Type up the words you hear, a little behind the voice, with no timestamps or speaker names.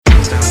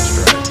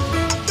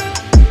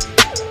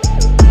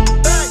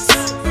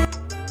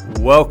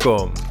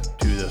Welcome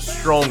to the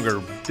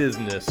Stronger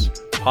Business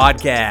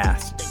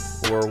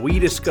Podcast, where we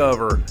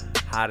discover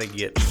how to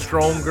get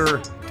stronger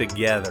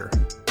together.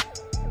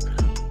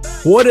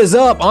 What is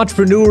up,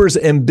 entrepreneurs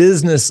and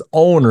business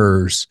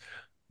owners?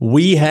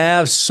 We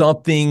have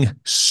something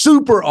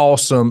super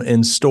awesome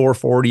in store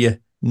for you,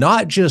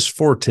 not just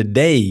for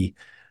today,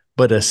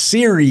 but a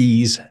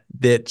series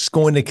that's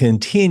going to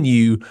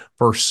continue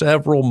for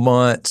several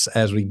months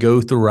as we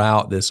go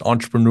throughout this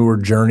entrepreneur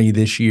journey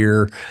this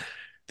year.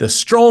 The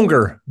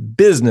Stronger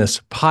Business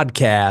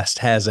Podcast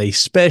has a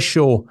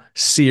special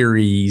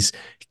series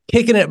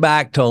kicking it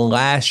back to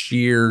last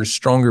year's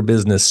Stronger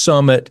Business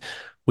Summit.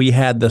 We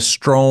had the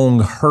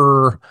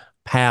strongHER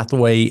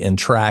pathway and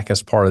track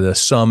as part of the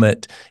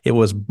summit. It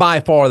was by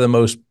far the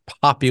most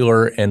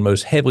popular and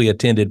most heavily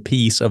attended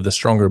piece of the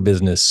Stronger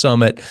Business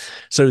Summit.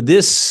 So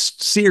this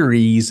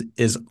series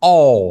is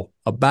all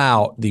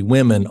about the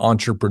women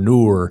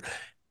entrepreneur.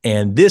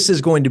 And this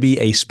is going to be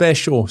a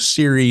special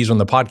series on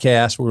the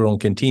podcast we're going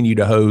to continue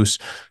to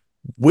host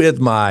with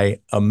my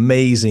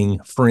amazing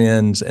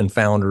friends and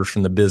founders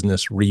from the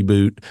Business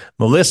Reboot.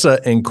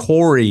 Melissa and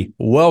Corry,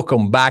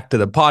 welcome back to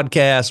the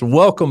podcast.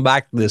 Welcome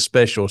back to this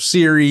special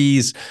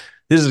series.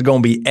 This is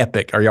going to be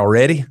epic. Are y'all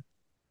ready?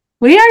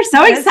 We are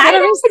so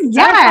excited.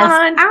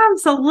 Yes,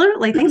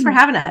 absolutely. Thanks for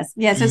having us.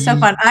 Yes, it's so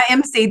fun. I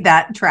emceed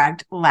that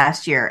track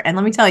last year. And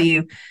let me tell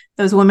you,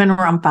 those women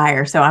were on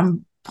fire. So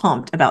I'm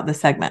pumped about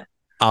this segment.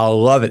 I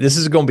love it. This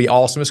is going to be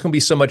awesome. It's going to be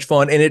so much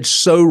fun. And it's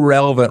so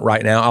relevant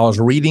right now. I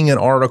was reading an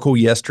article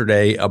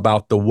yesterday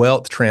about the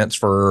wealth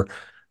transfer,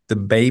 the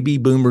baby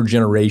boomer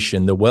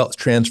generation. The wealth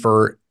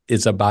transfer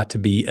is about to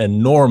be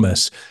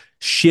enormous,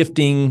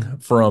 shifting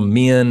from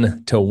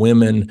men to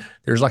women.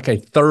 There's like a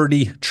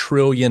 $30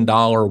 trillion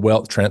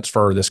wealth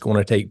transfer that's going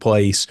to take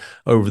place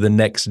over the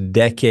next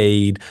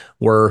decade,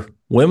 where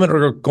women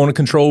are going to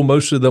control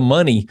most of the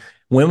money.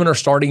 Women are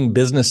starting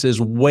businesses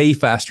way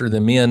faster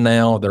than men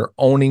now. They're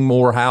owning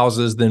more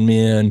houses than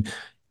men.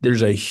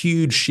 There's a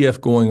huge shift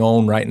going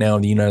on right now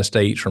in the United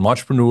States from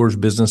entrepreneurs,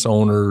 business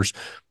owners,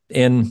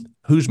 and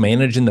who's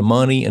managing the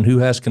money and who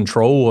has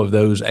control of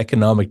those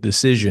economic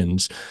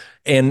decisions.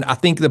 And I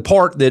think the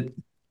part that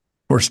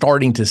we're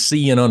starting to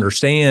see and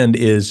understand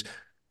is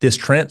this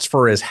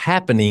transfer is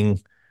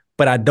happening,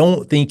 but I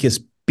don't think it's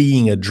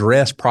being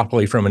addressed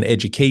properly from an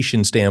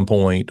education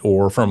standpoint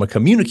or from a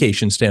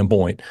communication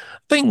standpoint. I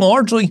think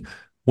largely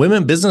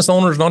women business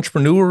owners and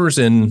entrepreneurs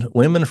and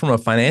women from a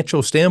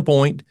financial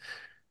standpoint,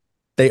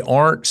 they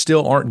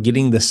still aren't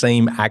getting the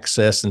same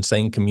access and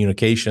same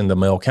communication the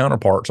male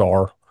counterparts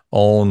are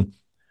on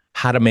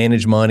how to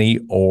manage money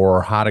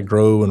or how to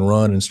grow and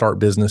run and start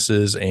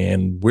businesses.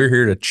 And we're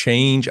here to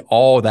change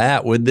all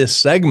that with this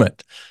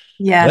segment.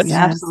 Yes,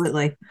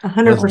 absolutely.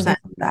 100%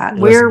 that.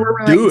 We're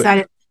really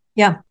excited.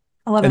 Yeah.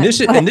 I love it.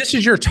 This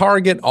is your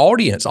target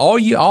audience. All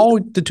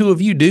the two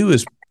of you do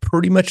is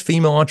pretty much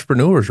female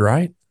entrepreneurs,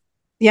 right?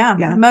 Yeah,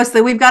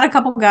 mostly. We've got a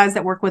couple guys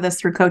that work with us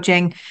through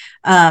coaching.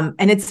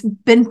 And it's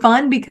been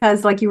fun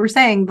because, like you were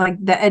saying, like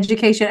the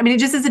education, I mean, it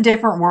just is a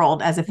different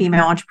world as a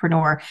female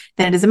entrepreneur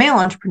than it is a male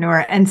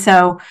entrepreneur. And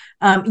so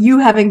you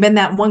having been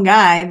that one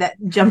guy that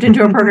jumped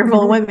into a program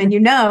full of women, you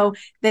know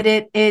that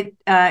it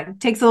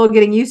takes a little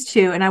getting used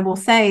to. And I will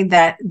say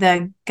that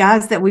the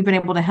guys that we've been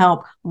able to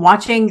help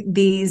watching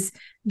these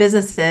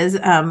businesses,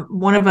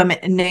 one of them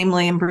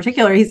namely in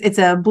particular, it's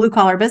a blue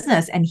collar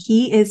business and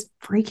he is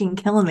freaking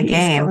killing the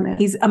game.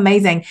 He's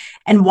amazing.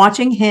 And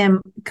watching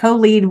him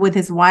co-lead with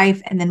his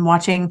wife and then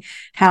watching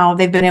how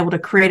they've been able to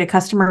create a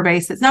customer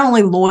base that's not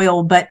only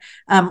loyal, but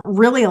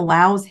really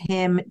allows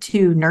him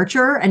to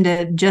nurture and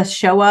to just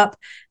show up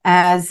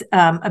as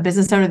a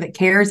business owner that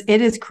cares. It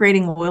is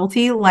creating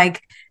loyalty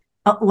like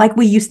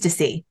we used to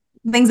see,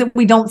 things that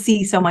we don't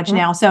see so much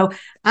now. So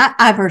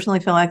I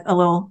personally feel like a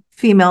little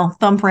female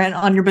thumbprint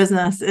on your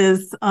business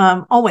is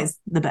always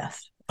the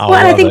best. Well,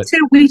 and I think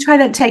too, we try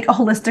to take a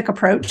holistic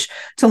approach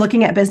to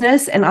looking at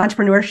business and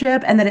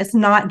entrepreneurship, and that it's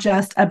not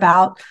just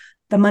about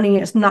the money.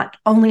 It's not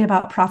only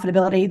about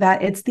profitability,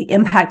 that it's the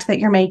impact that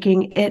you're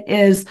making. It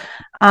is,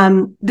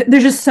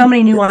 there's just so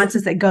many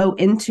nuances that go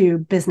into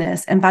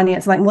business and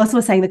finance. Like Melissa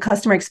was saying, the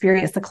customer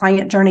experience, the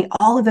client journey,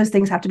 all of those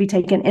things have to be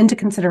taken into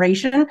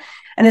consideration.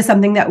 And it's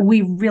something that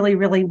we really,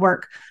 really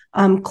work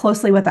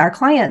closely with our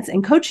clients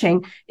in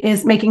coaching,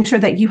 is making sure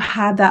that you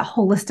have that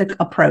holistic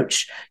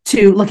approach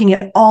to looking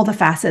at all the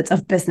facets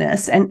of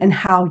business and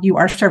how you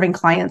are serving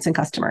clients and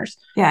customers.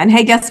 Yeah. And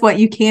hey, guess what?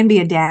 You can be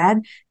a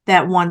dad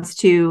that wants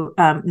to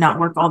not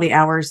work all the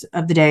hours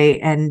of the day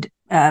and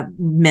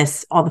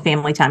miss all the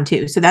family time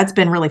too. So that's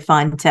been really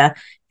fun to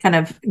kind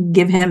of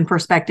give him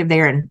perspective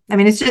there. And I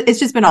mean, it's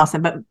just been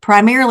awesome, but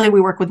primarily we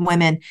work with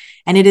women,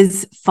 and it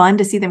is fun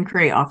to see them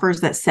create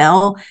offers that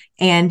sell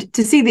and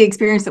to see the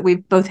experience that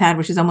we've both had,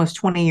 which is almost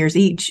 20 years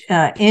each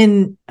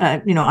in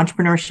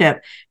entrepreneurship,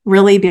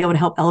 really be able to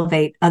help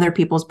elevate other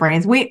people's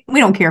brands. We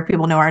don't care if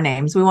people know our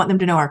names. We want them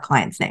to know our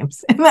clients'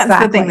 names. And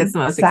that's the thing that's the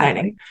most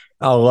exciting.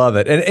 I love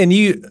it. And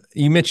you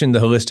mentioned the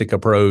holistic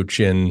approach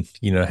and,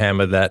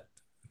 hammer that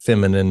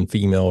feminine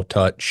female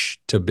touch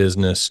to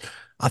business.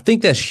 I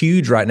think that's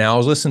huge right now. I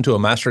was listening to a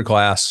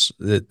masterclass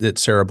that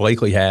Sarah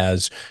Blakely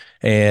has.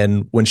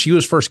 And when she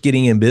was first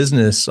getting in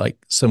business, like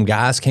some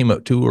guys came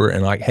up to her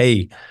and like,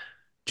 hey,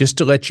 just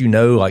to let you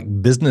know,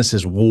 like business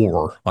is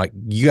war. Like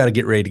you got to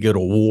get ready to go to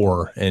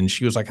war. And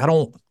she was like,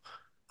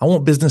 I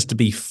want business to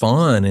be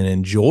fun and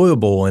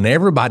enjoyable and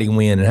everybody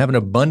win and have an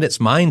abundance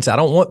mindset. I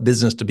don't want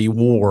business to be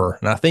war.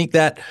 And I think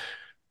that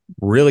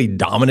really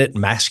dominant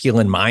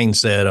masculine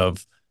mindset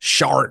of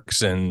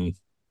sharks and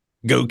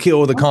go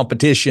kill the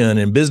competition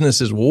and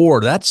business is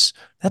war, that's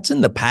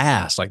in the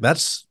past. Like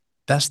that's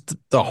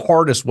the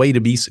hardest way to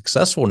be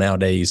successful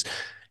nowadays,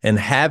 and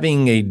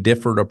having a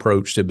different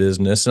approach to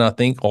business. And I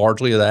think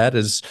largely of that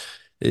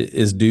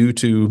is due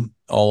to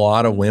a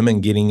lot of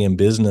women getting in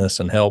business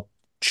and help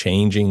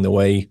changing the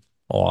way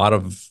a lot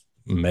of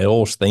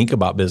males think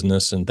about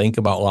business and think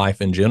about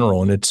life in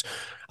general. And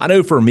I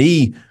know for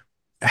me,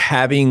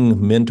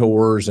 having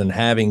mentors and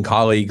having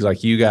colleagues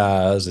like you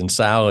guys and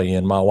Sally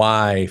and my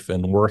wife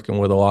and working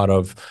with a lot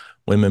of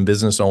women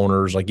business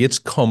owners, like it's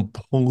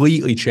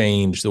completely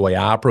changed the way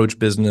I approach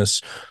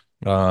business,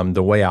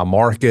 the way I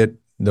market,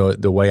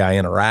 the way I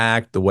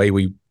interact, the way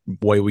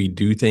we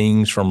do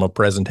things from a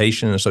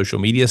presentation and a social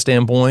media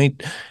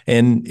standpoint.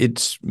 And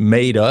it's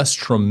made us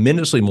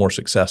tremendously more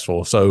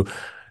successful. So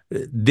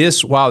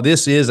while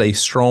this is a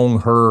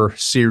strongHER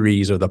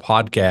series of the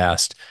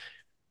podcast,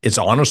 it's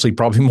honestly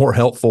probably more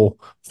helpful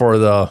for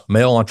the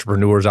male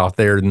entrepreneurs out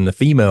there than the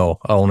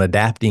female on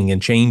adapting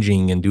and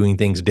changing and doing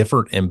things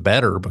different and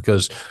better,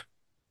 because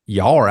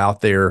y'all are out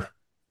there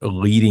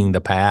leading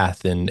the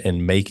path and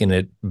making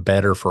it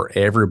better for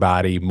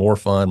everybody, more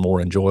fun,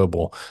 more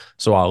enjoyable.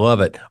 So I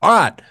love it. All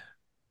right.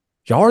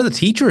 Y'all are the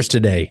teachers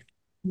today.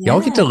 Yeah.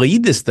 Y'all get to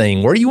lead this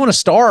thing. Where do you want to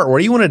start? Where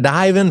do you want to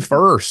dive in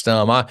first?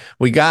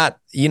 We got,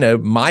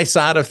 my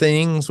side of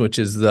things, which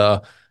is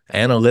the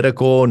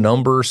analytical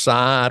number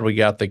side. We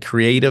got the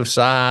creative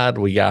side.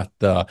 We got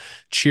the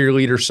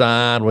cheerleader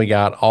side. We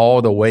got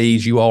all the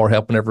ways you all are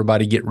helping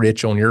everybody get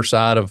rich on your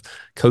side of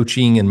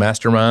coaching and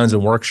masterminds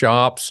and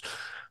workshops.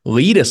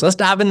 Lead us. Let's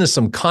dive into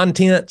some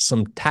content,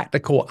 some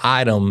tactical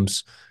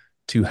items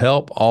to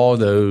help all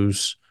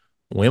those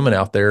women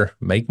out there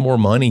make more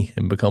money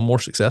and become more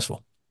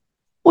successful.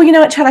 Well, you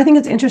know what, Chad, I think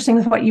it's interesting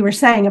with what you were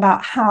saying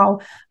about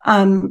how,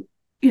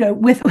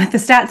 with the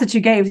stats that you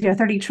gave,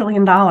 $30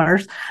 trillion,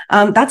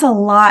 that's a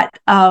lot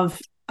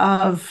of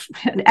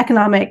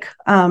economic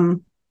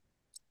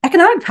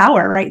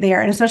power right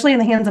there. And especially in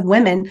the hands of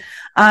women,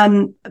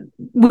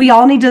 we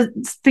all need to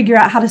figure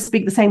out how to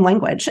speak the same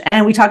language.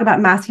 And we talk about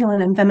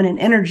masculine and feminine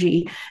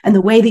energy and the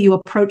way that you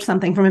approach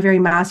something from a very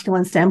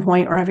masculine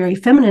standpoint or a very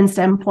feminine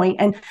standpoint.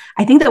 And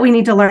I think that we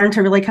need to learn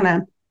to really kind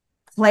of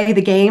play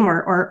the game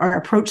or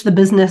approach the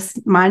business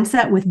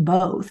mindset with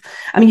both.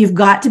 I mean, you've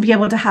got to be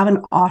able to have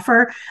an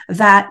offer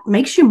that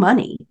makes you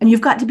money, and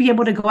you've got to be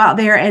able to go out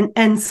there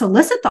and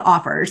solicit the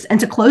offers and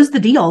to close the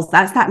deals.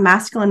 That's that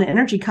masculine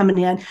energy coming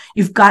in.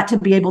 You've got to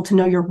be able to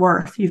know your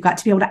worth. You've got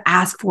to be able to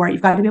ask for it.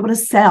 You've got to be able to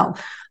sell.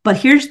 But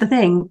here's the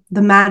thing,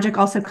 the magic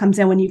also comes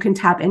in when you can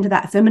tap into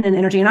that feminine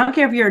energy. And I don't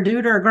care if you're a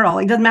dude or a girl,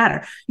 it doesn't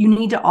matter. You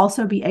need to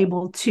also be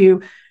able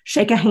to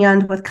shake a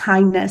hand with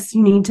kindness.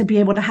 You need to be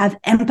able to have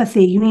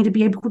empathy. You need to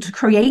be able to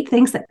create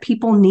things that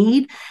people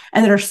need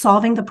and that are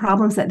solving the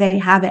problems that they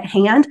have at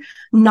hand,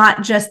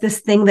 not just this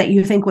thing that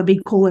you think would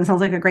be cool and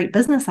sounds like a great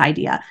business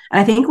idea.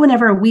 And I think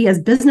whenever we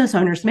as business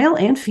owners, male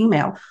and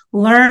female,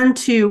 learn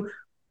to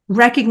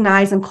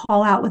recognize and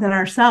call out within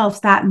ourselves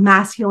that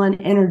masculine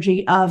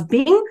energy of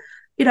being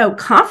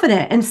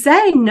confident and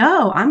say,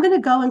 no, I'm going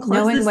to go and close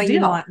knowing this what deal.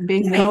 You want,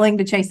 being willing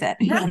to chase it.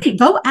 Right.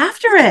 Go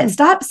after it.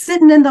 Stop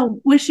sitting in the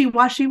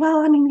wishy-washy. Well,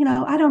 I mean,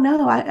 I don't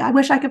know. I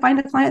wish I could find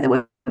a client that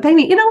would pay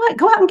me. You know what?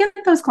 Go out and get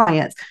those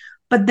clients.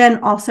 But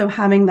then also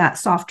having that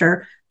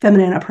softer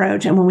feminine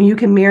approach. And when you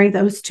can marry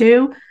those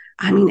two,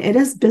 I mean, it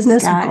is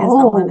business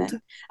gold.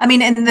 I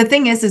mean, and the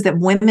thing is that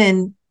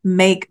women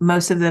make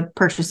most of the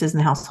purchases in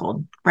the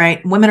household,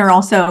 right? Women are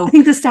also, I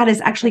think the stat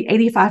is actually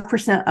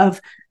 85%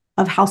 of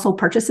household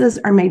purchases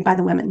are made by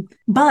the women.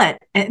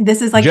 But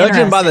this is like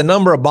judging by the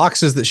number of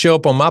boxes that show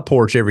up on my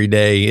porch every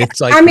day, it's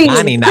like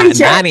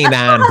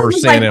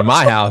 99% in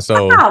my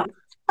household.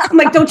 I'm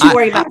like, don't you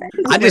worry about it.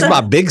 I just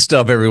buy big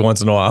stuff every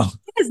once in a while.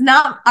 It's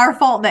not our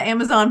fault that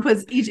Amazon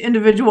puts each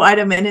individual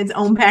item in its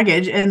own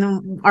package,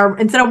 and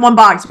instead of one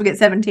box, we get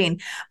 17.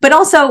 But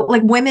also,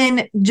 like,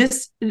 women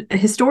just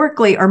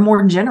historically are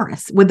more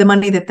generous with the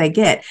money that they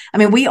get. I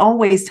mean, we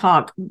always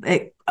talk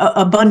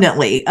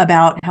abundantly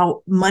about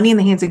how money in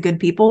the hands of good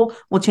people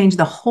will change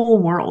the whole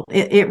world.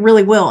 It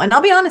really will. And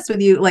I'll be honest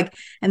with you, like,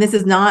 and this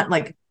is not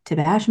like to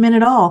bash men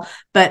at all,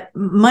 but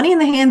money in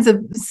the hands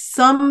of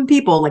some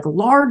people, like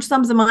large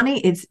sums of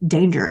money, it's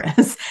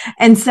dangerous.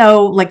 And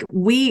so like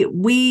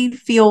we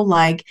feel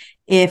like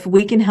if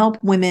we can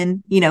help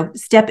women,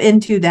 step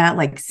into that,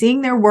 like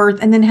seeing their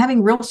worth and then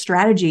having real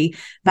strategy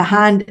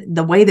behind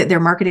the way that they're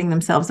marketing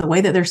themselves, the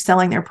way that they're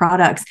selling their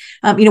products.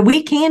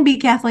 We can be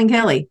Kathleen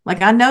Kelly.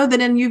 Like, I know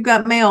that in You've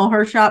Got Mail,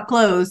 her shop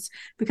closed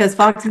because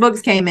Fox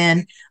Books came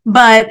in,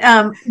 but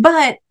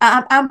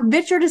I'm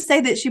venture to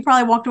say that she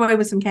probably walked away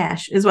with some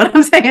cash, is what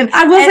I'm saying.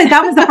 I will say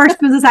that was the first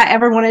business I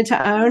ever wanted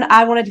to own.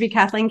 I wanted to be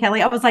Kathleen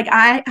Kelly. I was like,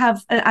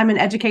 I'm an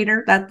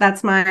educator.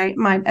 That's my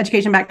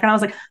education background. I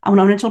was like, I want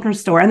to own a children's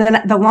store. And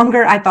then the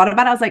longer I thought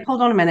about it, I was like,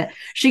 hold on a minute.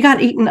 She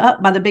got eaten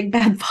up by the big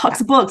bad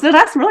Fox Books. So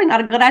that's really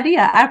not a good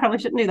idea. I probably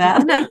shouldn't do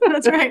that. No,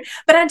 that's right.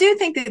 But I do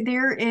think that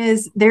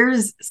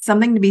there's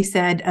something to be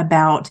said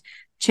about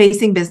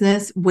chasing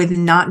business with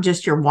not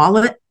just your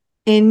wallet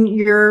in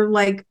your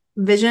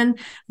vision,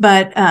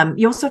 but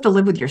you also have to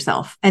live with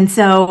yourself. And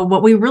so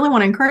what we really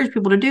want to encourage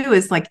people to do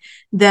is like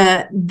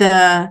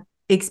the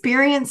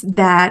experience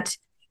that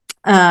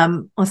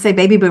let's say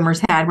baby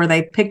boomers had, where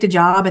they picked a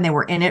job and they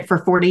were in it for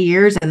 40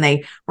 years and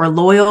they were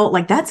loyal,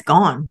 like that's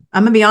gone.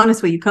 I'm gonna be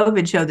honest with you.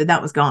 COVID showed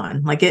that was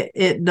gone. Like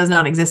it does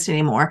not exist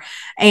anymore.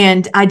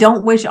 And I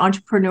don't wish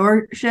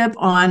entrepreneurship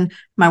on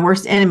my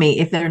worst enemy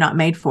if they're not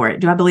made for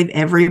it. Do I believe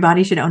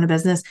everybody should own a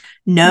business?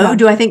 No.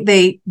 Do I think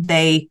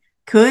they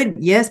could?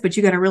 Yes, but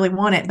you got to really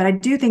want it. But I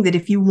do think that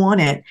if you want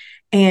it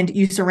and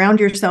you surround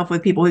yourself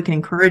with people who can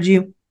encourage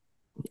you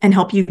and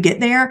help you get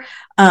there,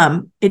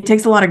 it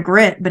takes a lot of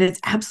grit, but it's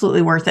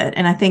absolutely worth it.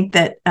 And I think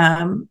that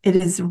it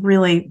is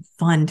really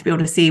fun to be able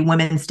to see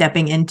women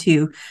stepping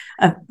into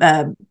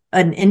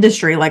an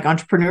industry like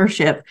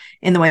entrepreneurship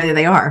in the way that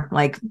they are.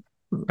 Like,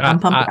 I'm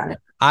pumped about it.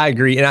 I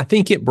agree. And I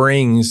think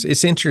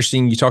it's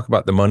interesting. You talk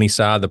about the money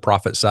side, the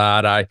profit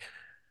side.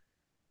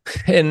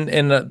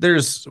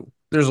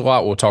 There's a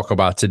lot we'll talk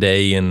about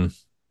today. And,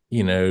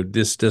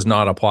 this does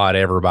not apply to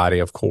everybody,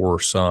 of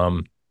course.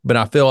 But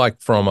I feel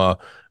like from a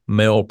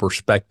male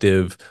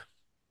perspective,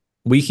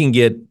 we can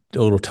get a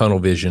little tunnel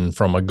vision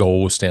from a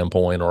goal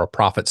standpoint or a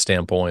profit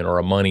standpoint or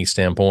a money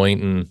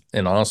standpoint.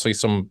 And honestly,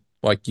 some,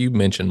 like you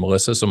mentioned,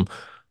 Melissa, some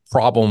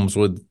problems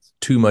with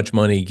too much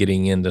money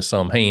getting into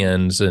some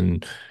hands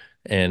and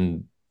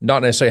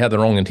not necessarily have the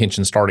wrong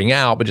intention starting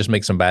out, but just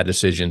make some bad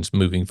decisions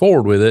moving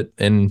forward with it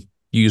and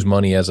use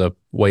money as a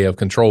way of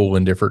control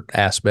in different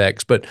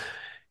aspects. But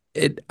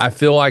I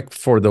feel like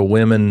for the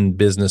women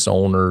business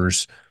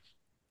owners,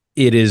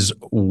 it is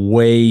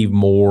way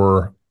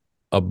more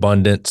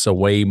abundance, a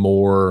way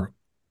more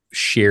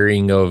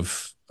sharing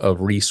of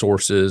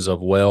resources,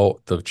 of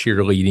wealth, of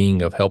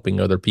cheerleading, of helping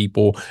other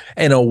people,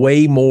 and a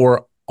way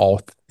more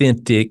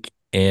authentic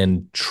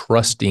and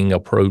trusting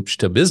approach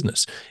to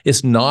business.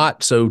 It's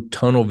not so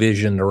tunnel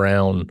visioned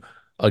around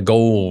a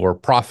goal or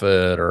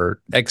profit or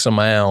X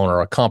amount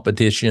or a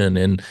competition.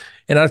 And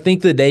I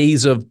think the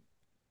days of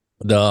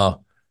the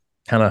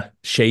kind of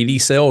shady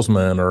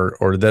salesman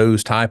or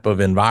those type of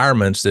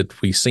environments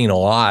that we've seen a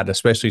lot,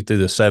 especially through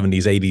the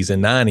 70s, 80s,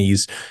 and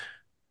 90s,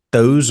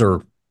 those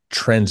are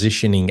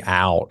transitioning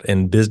out,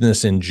 and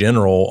business in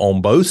general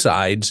on both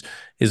sides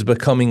is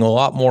becoming a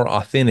lot more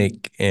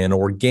authentic and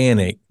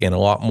organic and a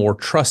lot more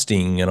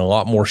trusting and a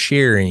lot more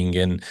sharing.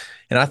 And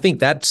I think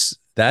that's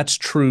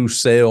true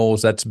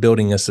sales. That's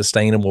building a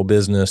sustainable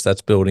business.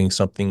 That's building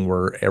something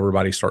where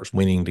everybody starts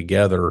winning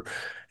together.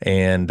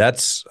 And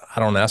that's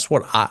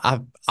what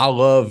I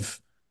love,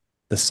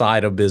 the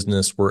side of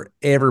business where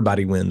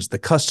everybody wins: the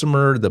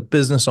customer, the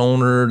business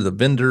owner, the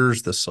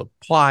vendors, the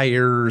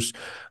suppliers,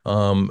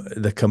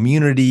 the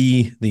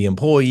community, the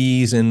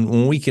employees. And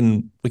when we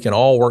can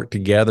all work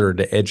together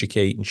to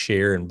educate and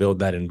share and build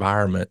that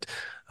environment,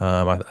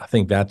 I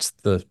think that's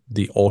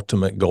the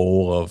ultimate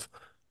goal of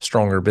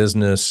stronger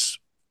business,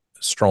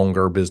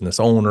 stronger business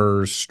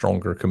owners,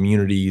 stronger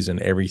communities, and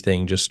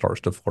everything just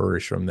starts to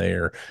flourish from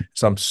there.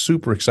 So I'm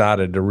super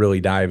excited to really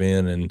dive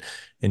in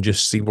and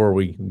just see where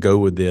we go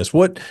with this.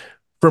 What,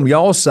 from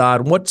y'all's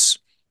side, what's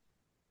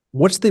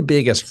the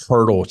biggest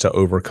hurdle to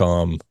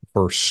overcome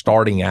for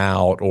starting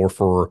out or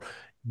for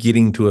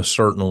getting to a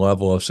certain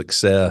level of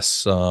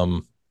success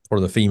for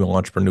the female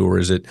entrepreneur?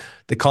 Is it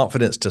the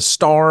confidence to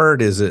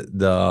start? Is it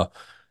the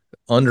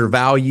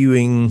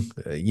undervaluing,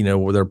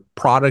 their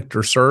product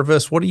or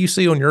service? What do you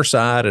see on your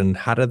side, and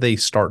how do they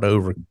start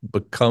to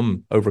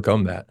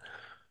overcome that?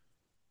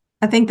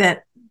 I think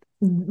that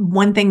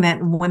one thing that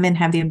women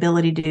have the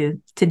ability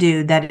to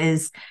do that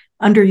is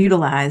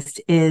underutilized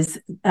is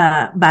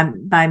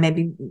by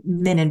maybe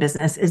men in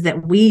business, is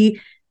that we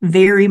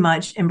very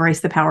much embrace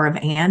the power of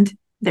and.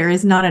 There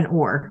is not an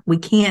or.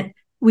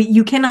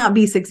 You cannot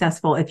be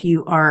successful if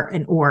you are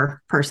an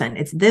or person.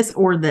 It's this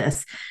or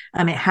this.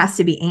 It has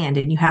to be and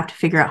you have to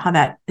figure out how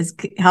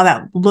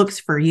that looks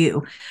for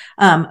you.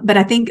 But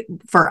I think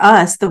for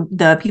us,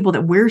 the people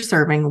that we're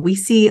serving, we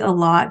see a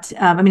lot.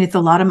 It's a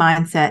lot of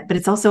mindset, but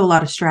it's also a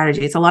lot of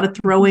strategy. It's a lot of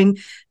throwing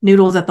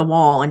noodles at the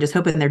wall and just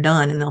hoping they're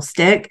done and they'll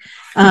stick.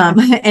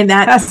 And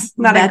that's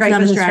not a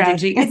great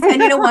strategy. And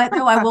you know what?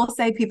 Though I will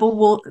say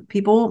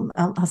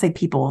I'll say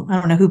people. I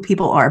don't know who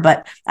people are,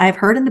 but I've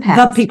heard in the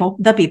past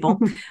the people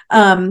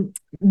Women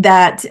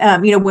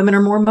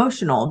are more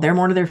emotional. They're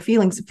more to their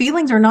feelings.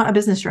 Feelings are not a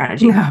business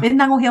strategy. No. It's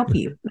not going to help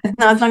you. It's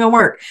not going to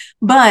work.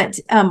 But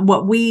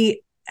what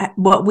we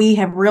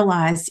have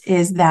realized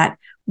is that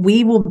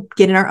we will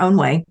get in our own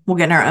way. We'll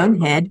get in our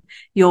own head.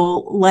 We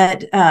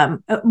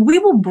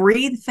will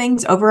breathe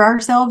things over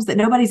ourselves that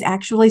nobody's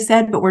actually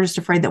said, but we're just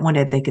afraid that one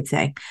day they could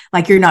say,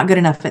 like, you're not good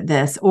enough at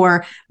this,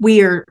 or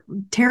we are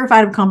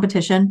terrified of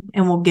competition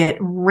and we'll get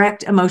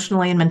wrecked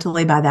emotionally and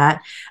mentally by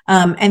that.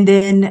 And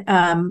then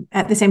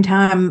at the same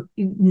time,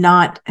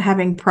 not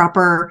having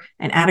proper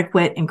and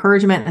adequate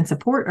encouragement and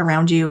support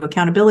around you,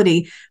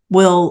 accountability,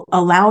 will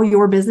allow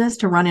your business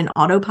to run in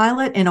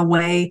autopilot in a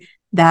way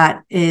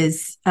that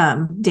is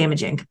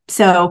damaging.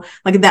 So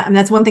like that, and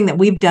that's one thing that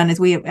we've done is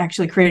we have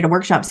actually created a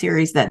workshop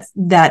series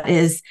that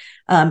is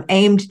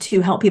aimed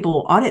to help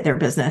people audit their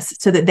business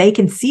so that they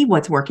can see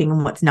what's working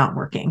and what's not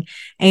working.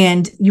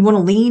 And you want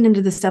to lean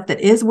into the stuff that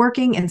is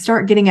working and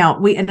start getting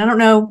out. And I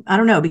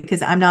don't know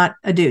because I'm not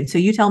a dude. So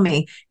you tell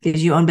me,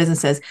 because you own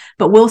businesses,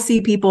 but we'll see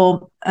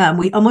people.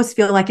 We almost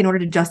feel like in order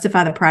to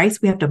justify the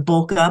price, we have to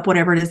bulk up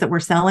whatever it is that we're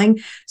selling.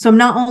 So I'm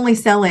not only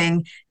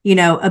selling,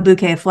 a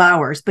bouquet of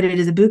flowers, but it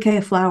is a bouquet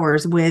of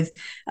flowers with,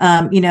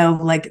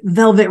 like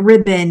velvet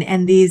ribbon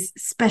and these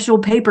special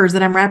papers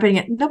that I'm wrapping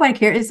it. Nobody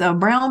cares. It's a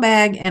brown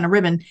bag and a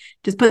ribbon.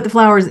 Just put the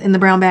flowers in the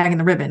brown bag and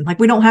the ribbon. Like,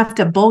 we don't have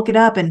to bulk it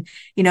up and,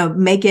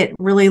 make it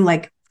really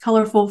like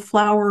colorful,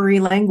 flowery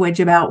language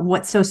about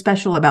what's so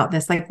special about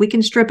this. Like, we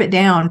can strip it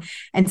down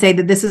and say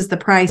that this is the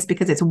price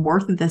because it's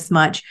worth this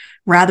much,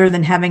 rather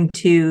than having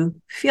to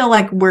feel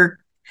like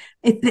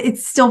it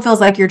still feels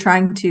like you're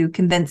trying to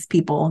convince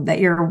people that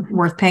you're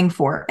worth paying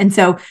for. And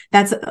so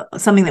that's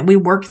something that we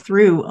work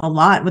through a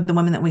lot with the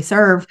women that we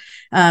serve,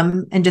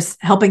 and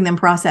just helping them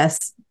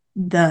process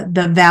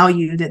the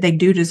value that they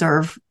do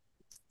deserve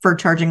for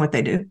charging what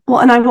they do. Well,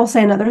 and I will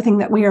say another thing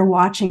that we are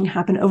watching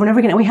happen over and over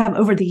again, and we have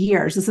over the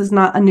years, this is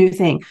not a new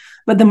thing,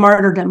 but the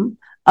martyrdom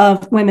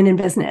of women in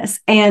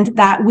business, and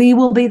that we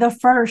will be the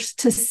first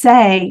to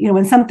say,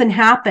 when something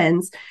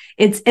happens,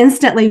 it's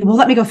instantly, well,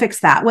 let me go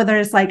fix that. Whether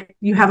it's like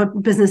you have a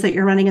business that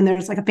you're running and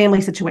there's like a family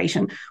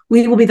situation,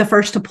 we will be the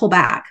first to pull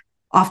back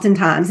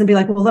oftentimes and be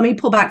like, well, let me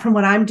pull back from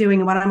what I'm doing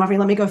and what I'm offering.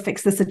 Let me go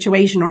fix the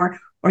situation. Or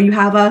you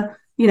have a,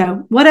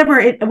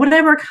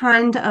 whatever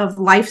kind of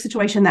life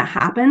situation that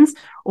happens,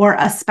 or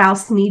a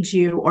spouse needs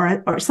you,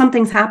 or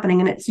something's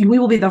happening, and we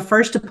will be the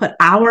first to put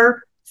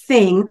our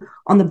thing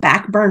on the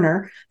back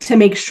burner to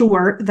make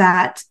sure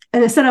that,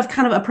 and instead of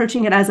kind of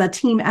approaching it as a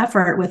team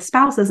effort with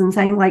spouses and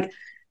saying like,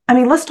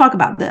 let's talk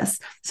about this.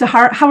 So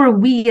how are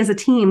we as a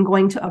team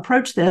going to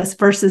approach this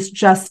versus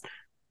just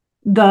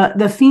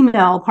the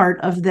female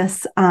part of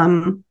this,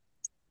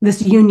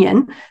 this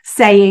union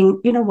saying,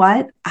 you know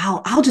what,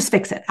 I'll just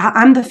fix it.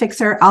 I'm the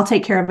fixer. I'll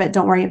take care of it.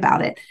 Don't worry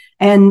about it.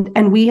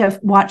 And we have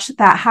watched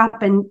that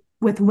happen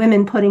with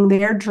women putting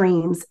their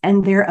dreams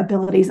and their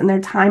abilities and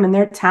their time and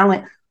their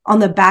talent on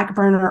the back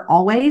burner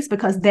always,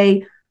 because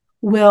they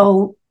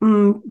will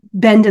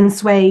bend and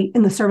sway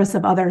in the service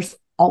of others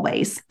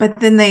always. But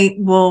then they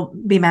will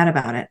be mad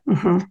about it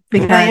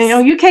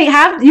because you can't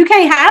have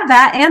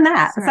that and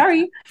that.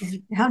 Sorry.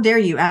 How dare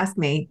you ask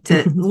me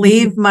to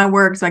leave my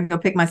work so I can go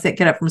pick my sick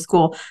kid up from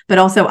school? But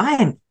also, I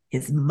am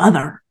his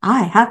mother.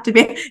 I have to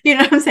be. You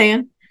know what I'm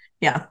saying?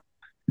 Yeah.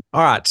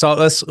 All right. So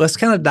let's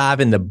kind of dive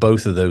into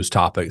both of those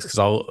topics,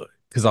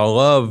 because I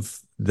love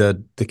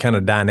the kind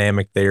of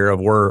dynamic there of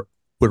we're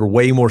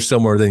way more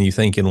similar than you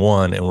think in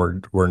one,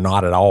 and we're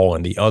not at all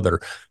in the other.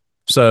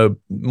 So,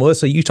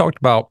 Melissa, you talked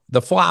about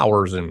the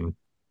flowers and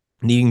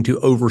needing to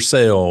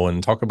oversell,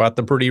 and talk about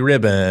the pretty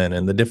ribbon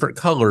and the different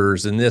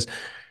colors and this.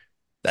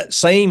 That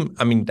same,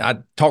 I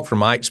talk from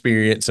my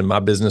experience and my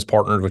business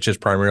partners, which has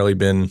primarily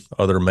been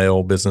other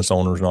male business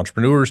owners and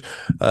entrepreneurs.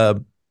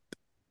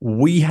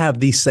 We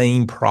have the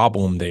same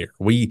problem there.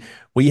 We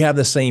have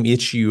the same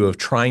issue of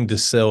trying to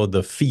sell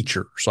the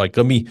features. Like,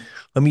 let me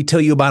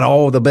tell you about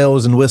all the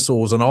bells and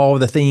whistles and all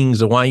the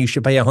things and why you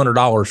should pay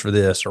 $100 for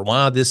this, or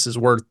why this is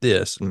worth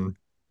this. And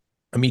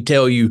let me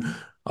tell you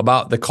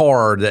about the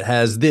car that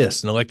has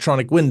this and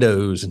electronic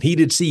windows and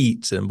heated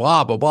seats and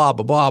blah, blah, blah,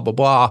 blah, blah, blah,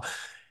 blah.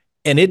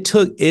 And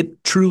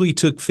it truly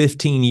took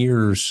 15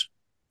 years,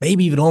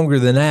 maybe even longer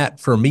than that,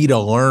 for me to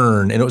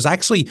learn. And it was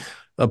actually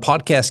a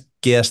podcast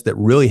guest that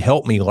really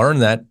helped me learn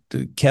that,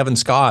 Kevin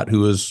Scott,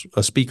 who was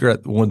a speaker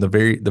at one of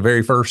the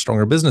very first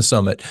Stronger Business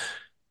Summit.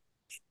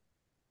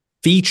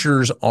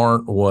 Features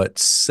aren't what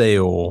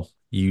sell.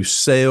 You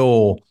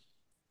sell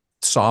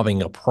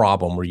solving a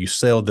problem, or you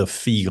sell the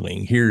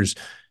feeling.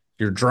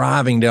 You're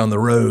driving down the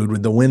road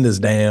with the windows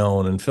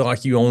down and feel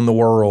like you own the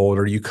world,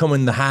 or you come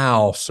in the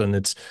house and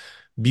it's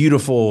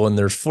beautiful and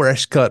there's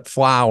fresh cut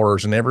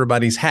flowers and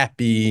everybody's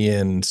happy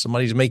and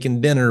somebody's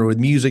making dinner with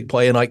music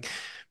playing. Like,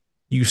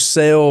 you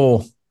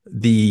sell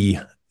the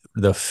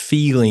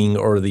feeling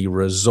or the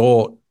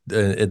result,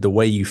 the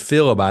way you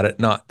feel about it,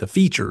 not the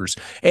features.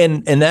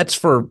 And that's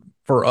for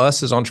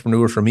us as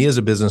entrepreneurs, for me as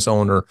a business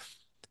owner,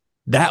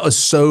 that was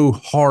so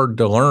hard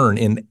to learn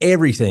in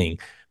everything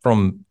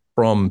from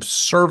from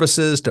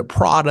services to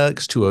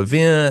products to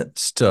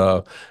events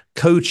to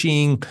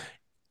coaching.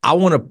 I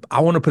want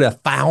to put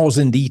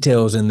 1,000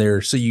 details in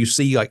there so you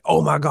see like,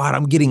 oh my God,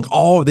 I'm getting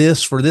all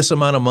this for this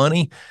amount of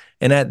money.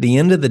 And at the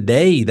end of the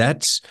day,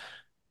 that's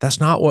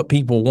not what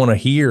people want to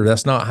hear.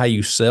 That's not how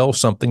you sell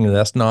something, and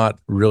that's not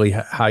really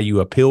how you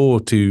appeal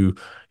to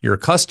your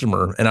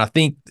customer. And I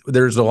think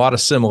there's a lot of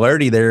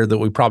similarity there that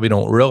we probably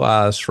don't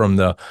realize from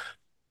the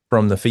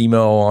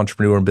female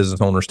entrepreneur and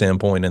business owner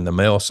standpoint and the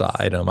male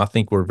side. I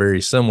think we're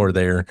very similar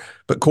there.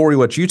 But Corry,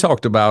 what you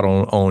talked about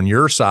on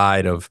your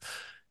side of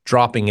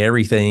dropping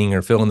everything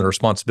or feeling the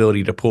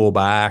responsibility to pull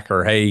back,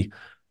 or, hey,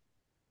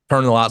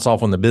 turn the lights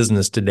off on the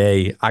business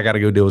today, I got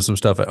to go deal with some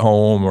stuff at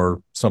home,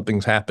 or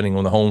something's happening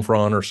on the home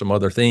front or some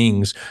other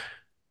things.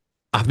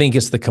 I think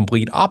it's the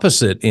complete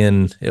opposite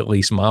in at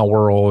least my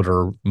world,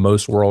 or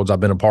most worlds I've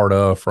been a part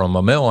of from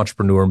a male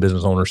entrepreneur and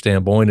business owner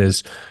standpoint,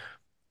 is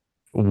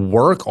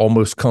work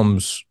almost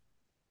comes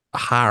a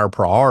higher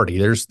priority.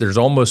 There's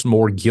almost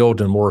more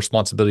guilt and more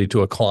responsibility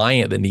to a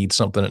client that needs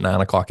something at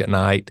 9:00 at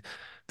night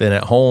than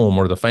at home,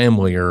 or the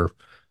family, or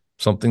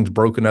something's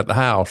broken at the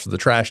house, or the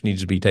trash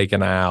needs to be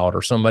taken out,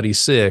 or somebody's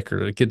sick,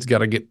 or the kid's got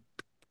to get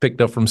picked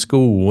up from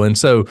school. And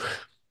so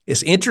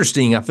it's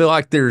interesting. I feel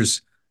like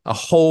there's a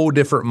whole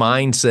different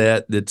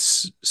mindset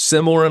that's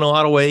similar in a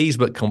lot of ways,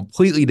 but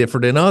completely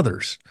different in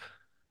others.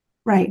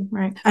 Right.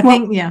 I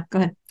think, go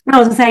ahead. I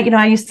was going to say,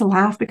 I used to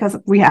laugh because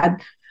we had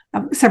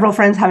several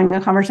friends having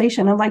a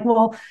conversation. I'm like,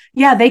 well,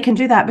 yeah, they can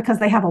do that because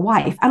they have a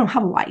wife. I don't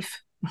have a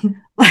wife. We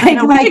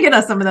should get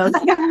us some of those.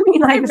 I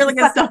mean, really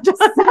good stuff. Just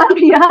sign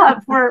me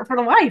up for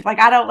the wife.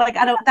 I don't,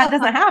 that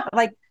doesn't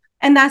happen.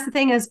 And that's the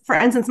thing is, for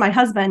instance, my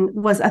husband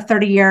was a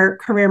 30-year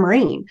career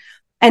Marine,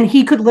 and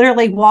he could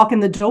literally walk in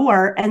the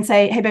door and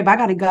say, hey, babe, I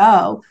got to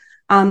go.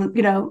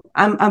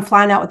 I'm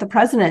flying out with the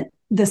president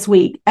this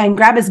week, and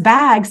grab his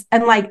bags.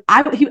 And I'd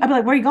be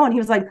like, where are you going? He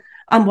was like,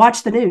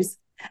 watch the news.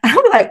 And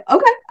I'd be like,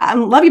 okay,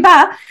 love you,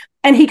 bye.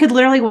 And he could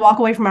literally walk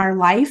away from our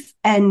life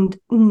and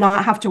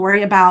not have to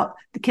worry about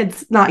the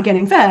kids not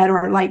getting fed,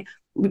 or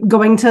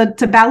going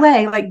to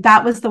ballet.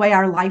 That was the way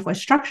our life was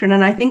structured.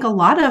 And I think a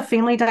lot of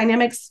family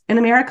dynamics in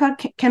America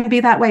can be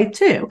that way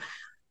too.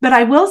 But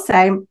I will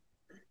say,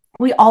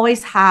 we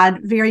always had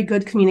very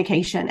good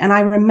communication. And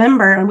I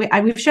remember,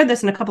 and we've shared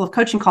this in a couple of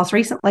coaching calls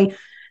recently,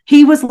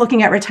 he was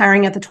looking at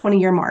retiring at the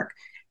 20-year mark.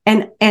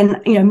 And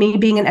me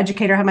being an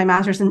educator, I have my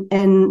master's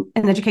in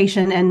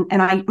education,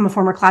 and I'm a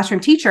former classroom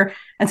teacher.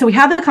 And so we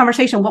had the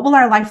conversation, what will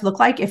our life look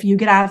like if you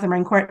get out of the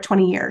Marine Corps at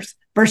 20 years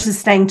versus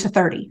staying to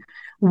 30?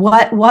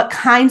 What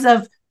kinds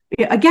of,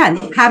 again,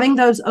 having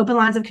those open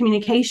lines of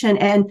communication,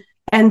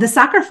 and the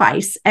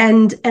sacrifice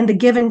and the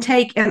give and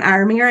take in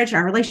our marriage,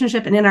 our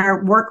relationship, and in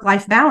our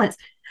work-life balance.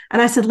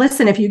 And I said,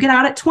 listen, if you get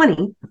out at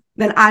 20,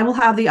 then I will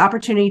have the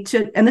opportunity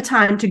and the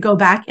time to go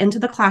back into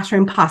the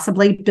classroom,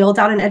 possibly build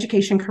out an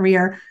education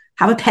career,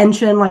 have a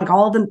pension,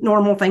 all the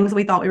normal things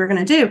we thought we were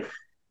going to do.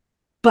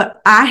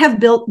 But I have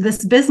built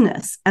this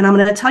business, and I'm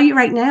going to tell you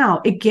right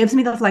now, it gives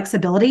me the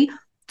flexibility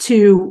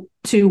to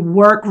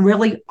work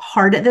really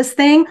hard at this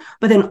thing,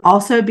 but then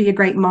also be a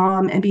great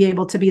mom and be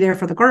able to be there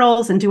for the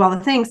girls and do all the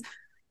things.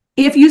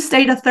 If you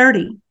stay to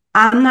 30,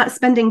 I'm not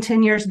spending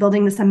 10 years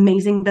building this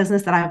amazing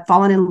business that I've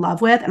fallen in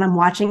love with, and I'm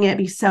watching it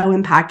be so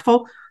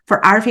impactful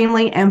for our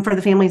family and for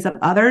the families of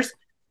others,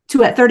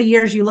 to at 30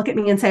 years, you look at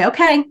me and say,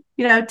 okay,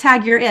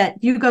 tag, you're it.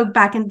 You go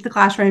back into the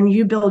classroom,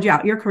 you build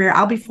out your career.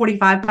 I'll be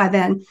 45 by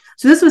then.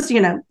 So this was,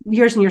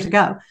 years and years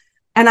ago.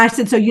 And I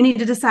said, so you need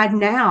to decide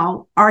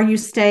now, are you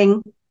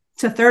staying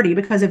to 30?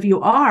 Because if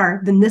you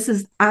are, then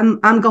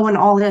I'm going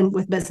all in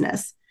with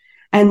business.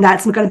 And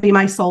that's going to be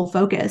my sole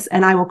focus.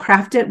 And I will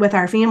craft it with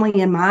our family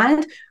in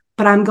mind,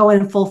 but I'm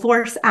going full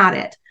force at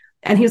it.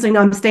 And he was like, no,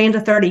 I'm staying to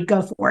 30,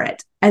 go for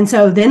it. And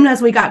so then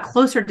as we got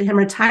closer to him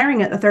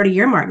retiring at the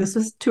 30-year mark, this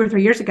was 2 or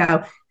 3 years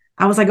ago,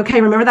 I was like,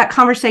 okay, remember that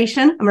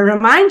conversation? I'm going to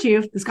remind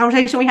you, this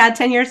conversation we had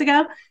 10 years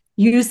ago,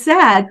 you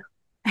said,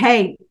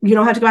 hey, you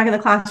don't have to go back in the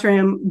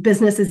classroom.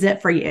 Business is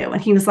it for you.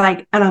 And he was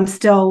like, and I'm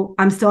still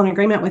in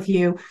agreement with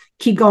you.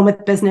 Keep going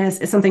with business.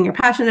 It's something you're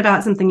passionate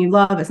about, something you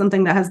love. It's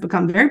something that has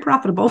become very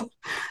profitable.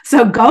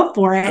 So go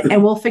for it,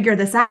 and we'll figure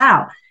this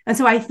out. And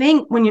so I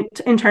think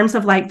in terms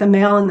of the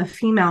male and the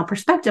female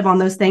perspective on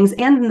those things,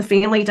 and in the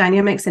family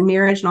dynamics and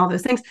marriage and all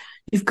those things,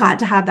 you've got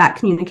to have that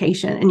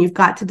communication, and you've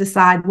got to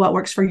decide what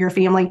works for your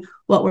family,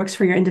 what works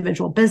for your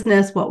individual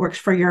business, what works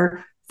for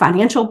your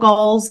financial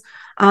goals.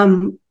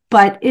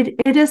 But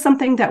it is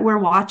something that we're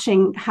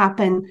watching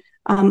happen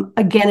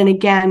again and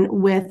again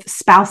with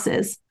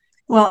spouses.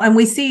 Well, and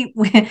we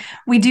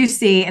do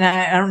see, and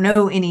I don't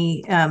know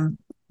any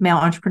male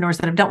entrepreneurs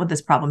that have dealt with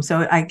this problem,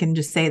 so I can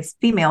just say it's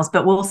females,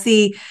 but we'll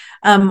see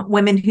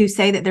women who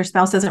say that their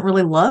spouse doesn't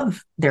really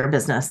love their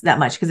business that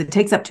much because it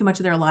takes up too much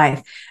of their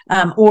life,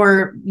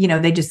 or,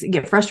 they just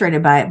get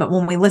frustrated by it. But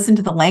when we listen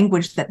to the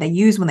language that they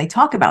use when they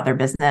talk about their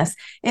business,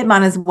 it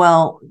might as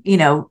well,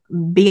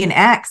 be an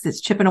axe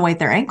that's chipping away at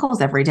their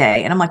ankles every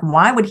day. And I'm like,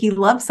 why would he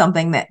love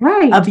something that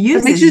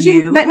abuses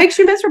you, that makes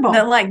you miserable,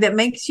 that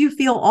makes you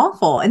feel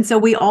awful? And so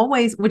we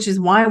always, which is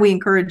why we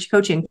encourage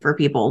coaching for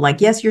people.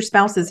 Like, yes, your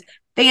spouse is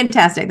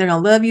fantastic. They're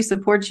going to love you,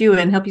 support you,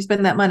 and help you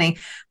spend that money.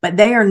 But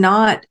they are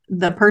not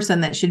the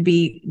person that should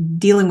be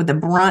dealing with the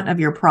brunt of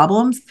your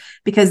problems,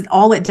 because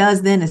all it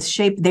does then is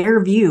shape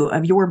their view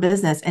of your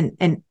business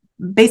and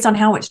based on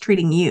how it's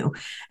treating you.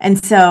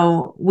 And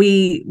so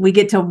we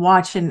get to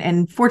watch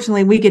and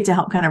fortunately we get to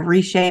help kind of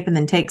reshape and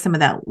then take some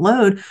of that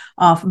load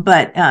off.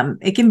 But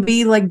it can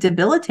be like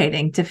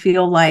debilitating to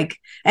feel like,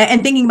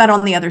 and thinking about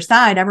on the other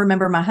side, I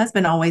remember my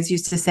husband always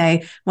used to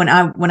say when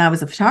I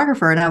was a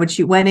photographer and I would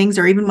shoot weddings,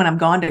 or even when I'm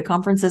gone to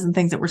conferences and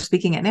things that we're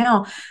speaking at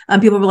now,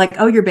 people were like,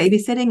 oh, you're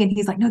babysitting? And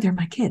he's like, no, they're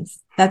my kids.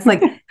 That's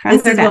like,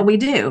 this is what we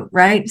do.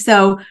 Right.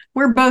 So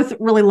we're both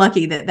really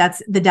lucky that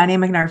that's the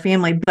dynamic in our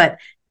family. But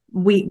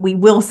we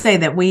will say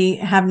that we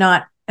have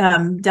not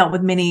dealt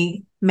with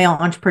many male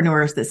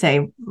entrepreneurs that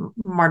say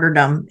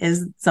martyrdom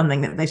is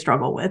something that they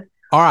struggle with.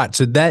 All right.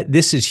 So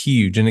this is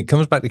huge. And it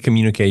comes back to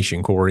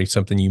communication, Corry,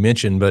 something you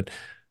mentioned. But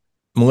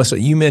Melissa,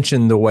 you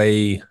mentioned the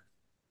way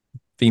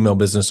female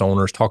business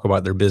owners talk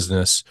about their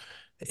business,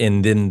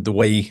 and then the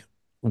way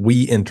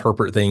we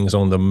interpret things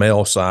on the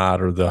male side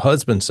or the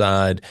husband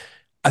side.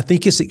 I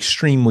think it's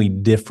extremely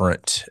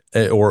different,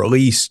 or at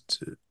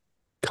least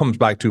comes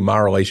back to my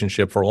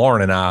relationship for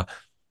Lauren and I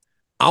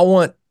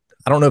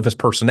don't know if it's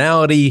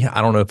personality. I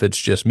don't know if it's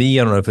just me.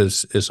 I don't know if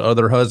it's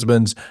other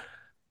husbands.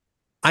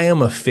 I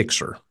am a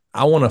fixer.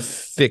 I want to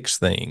fix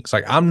things.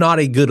 Like, I'm not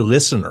a good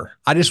listener.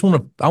 I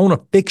want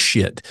to fix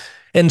shit.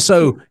 And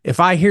so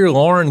if I hear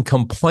Lauren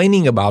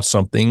complaining about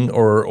something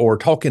or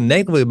talking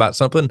negatively about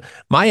something,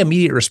 my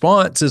immediate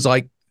response is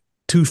like,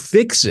 to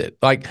fix it.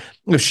 Like,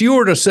 if she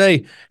were to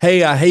say,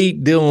 hey, I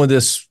hate dealing with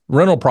this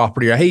rental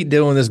property, I hate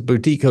dealing with this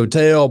boutique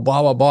hotel,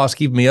 blah, blah, blah, it's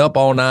keeping me up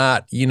all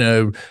night,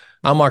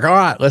 I'm like, all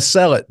right, let's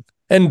sell it.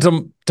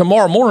 And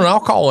tomorrow morning, I'll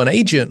call an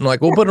agent and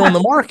like, we'll put it on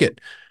the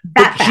market.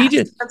 But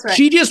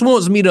she just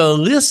wants me to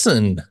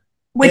listen.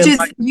 Which is,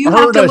 like, you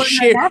have to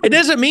share. It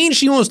doesn't mean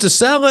she wants to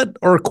sell it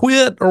or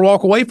quit or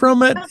walk away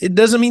from it. It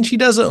doesn't mean she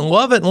doesn't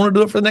love it and want to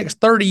do it for the next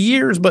 30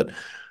 years. But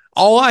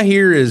all I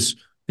hear is,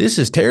 this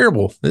is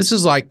terrible. This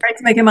is like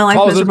it's making my life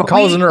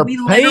causing her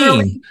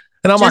pain.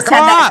 And I'm like,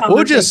 all right,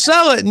 we'll just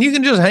sell it and you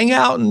can just hang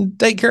out and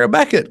take care of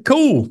Beckett.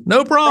 Cool.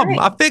 No problem.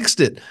 Right. I fixed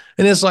it.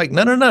 And it's like,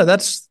 no,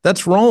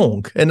 that's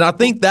wrong. And I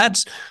think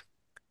that's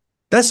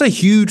a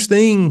huge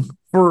thing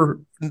for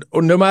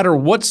no matter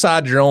what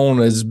side you're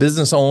on as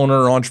business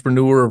owner,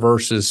 entrepreneur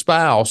versus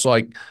spouse.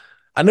 Like,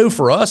 I know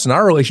for us in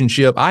our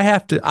relationship,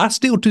 I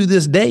still to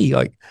this day,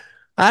 like,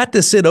 I have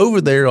to sit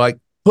over there, like,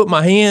 put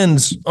my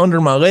hands under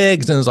my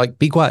legs and it's like,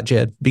 be quiet,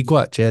 Chad. Be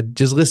quiet, Chad.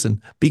 Just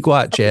listen. Be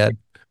quiet, Chad.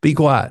 Be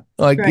quiet.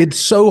 Like, It's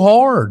so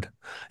hard.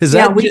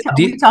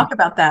 We talk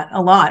about that a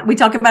lot. We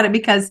talk about it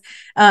because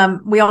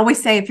we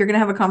always say, if you're going to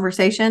have a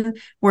conversation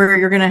where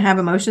you're going to have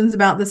emotions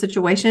about the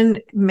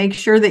situation, make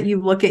sure that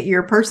you look at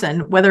your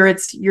person, whether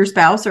it's your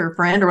spouse or a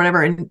friend or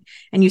whatever.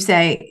 And you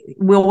say,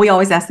 we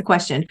always ask the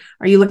question,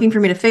 are you looking for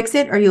me to fix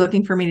it? Or are you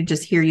looking for me to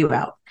just hear you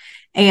out?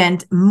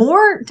 And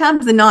more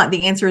times than not,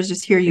 the answer is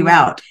just hear you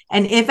out.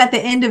 And if at the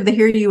end of the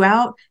hear you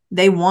out,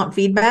 they want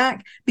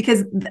feedback,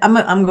 because I'm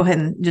going to go ahead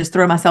and just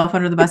throw myself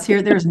under the bus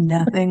here. There's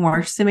nothing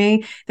worse to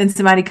me than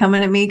somebody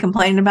coming at me,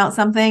 complaining about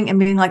something and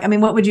being like,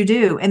 what would you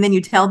do? And then you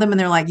tell them and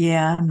they're like,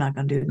 yeah, I'm not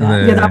going to do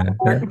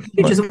that.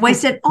 You just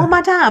wasted all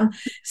my time.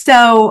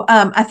 So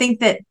I think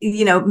that,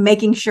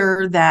 making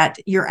sure that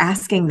you're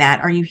asking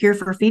that, are you here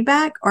for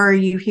feedback or are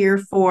you here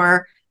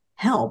for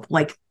help?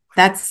 Like,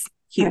 that's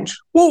huge.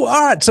 Well,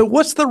 all right. So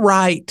what's for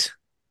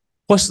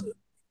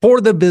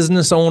the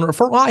business owner,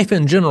 for life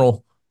in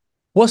general,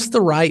 what's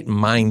the right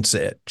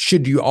mindset?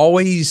 Should you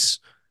always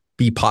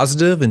be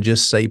positive and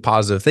just say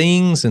positive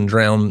things and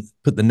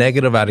put the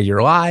negative out of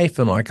your life?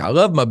 And like, I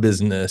love my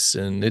business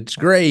and it's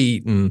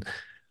great. And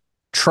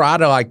try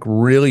to like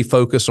really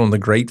focus on the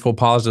grateful,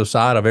 positive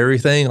side of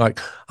everything. Like,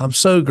 I'm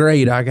so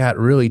great. I got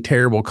really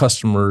terrible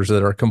customers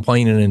that are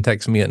complaining and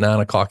texting me at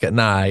 9:00 at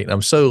night.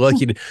 I'm so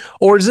lucky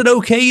or is it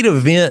okay to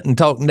vent and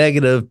talk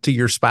negative to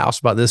your spouse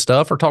about this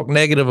stuff or talk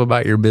negative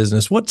about your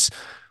business? What's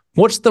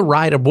the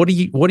right, what do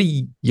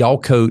y'all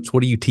coach?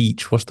 What do you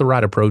teach? What's the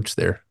right approach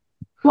there?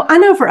 Well, I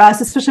know for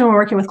us, especially when we're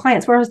working with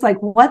clients, we're just like,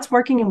 what's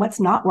working and what's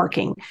not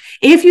working.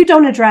 If you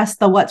don't address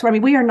the what's,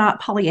 we are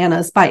not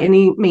Pollyannas by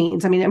any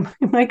means.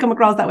 It might come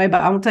across that way, but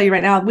I will tell you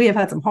right now, we have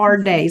had some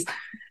hard days.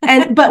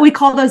 But we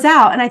call those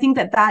out. And I think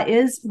that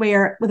is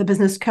where, with a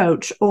business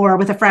coach or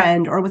with a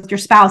friend or with your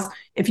spouse,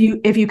 if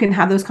you can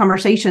have those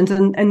conversations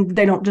and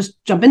they don't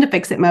just jump into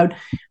fix it mode,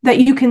 that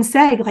you can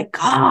say like,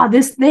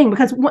 this thing,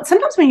 because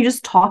sometimes when you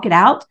just talk it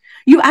out,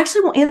 you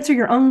actually will answer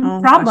your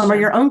own problem or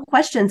your own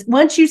questions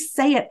once you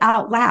say it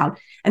out loud.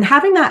 And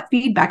having that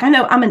feedback, I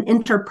know I'm an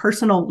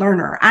interpersonal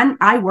learner, and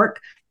I work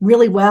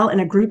really well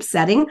in a group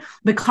setting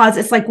because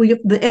it's like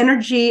the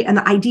energy and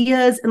the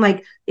ideas and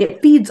like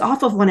it feeds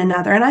off of one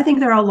another. And I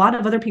think there are a lot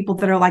of other people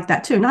that are like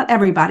that too. Not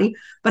everybody,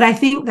 but I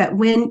think that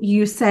when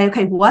you say,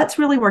 okay, what's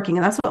really working?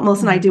 And that's what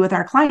Melissa and I do with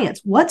our clients.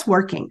 What's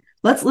working?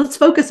 Let's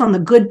focus on the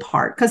good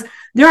part, because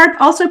there are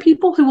also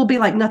people who will be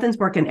like, nothing's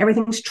working,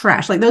 everything's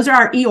trash. Like those are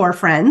our Eeyore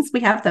friends. We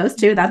have those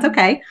too. That's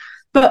okay.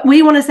 But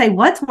we want to say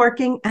what's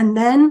working, and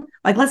then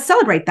like, let's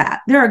celebrate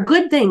that. There are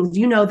good things,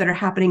 that are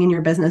happening in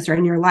your business or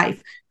in your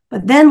life.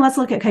 But then let's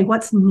look at, okay,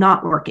 what's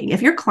not working?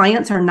 If your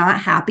clients are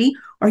not happy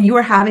or you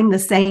are having the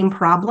same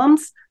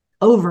problems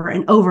over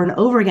and over and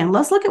over again,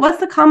 let's look at what's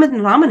the common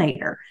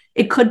denominator.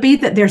 It could be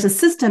that there's a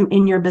system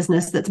in your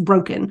business that's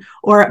broken,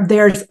 or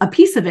there's a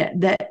piece of it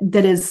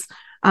that is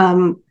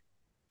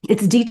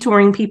it's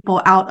detouring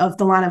people out of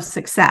the line of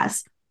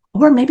success.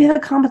 Or maybe the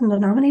common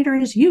denominator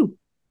is you.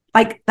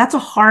 Like that's a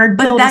hard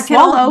pill to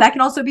swallow. That can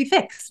also be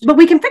fixed. But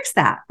we can fix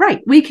that,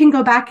 right? We can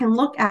go back and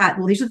look at,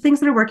 well, these are the things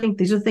that are working.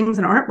 These are the things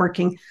that aren't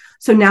working.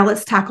 So now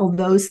let's tackle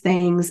those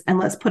things and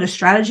let's put a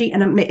strategy.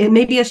 And it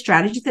may be a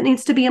strategy that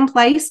needs to be in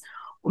place.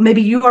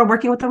 Maybe you are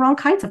working with the wrong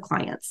kinds of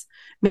clients.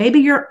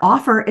 Maybe your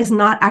offer is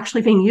not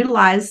actually being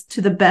utilized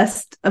to the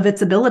best of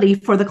its ability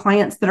for the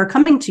clients that are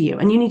coming to you,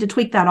 and you need to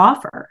tweak that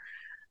offer.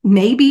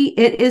 Maybe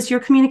it is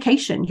your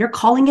communication. You're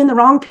calling in the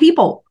wrong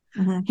people.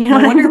 Mm-hmm. No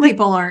wonder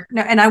people aren't.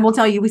 No, and I will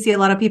tell you, we see a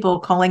lot of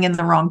people calling in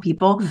the wrong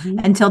people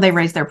until they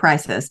raise their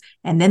prices,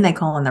 and then they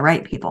call in the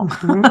right people.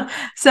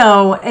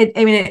 So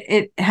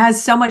it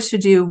has so much to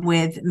do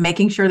with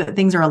making sure that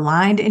things are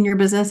aligned in your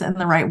business in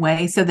the right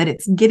way, so that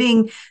it's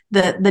getting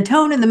the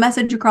tone and the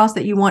message across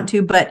that you want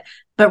to. But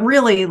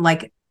really,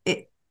 like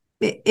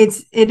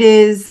it's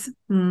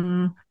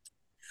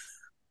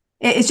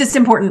just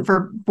important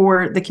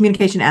for the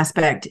communication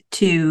aspect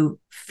to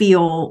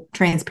feel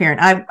transparent.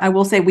 I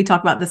will say we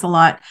talk about this a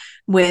lot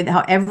with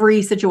how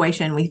every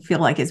situation we feel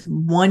like is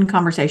one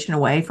conversation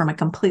away from a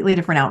completely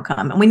different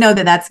outcome. And we know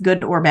that that's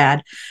good or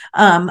bad.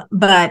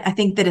 But I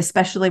think that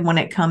especially when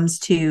it comes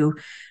to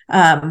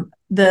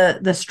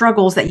the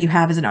struggles that you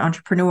have as an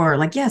entrepreneur,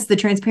 like, yes, the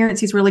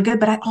transparency is really good,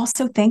 but I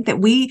also think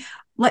that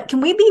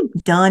can we be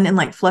done and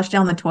like flush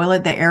down the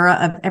toilet the era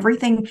of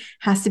everything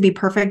has to be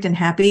perfect and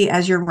happy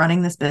as you're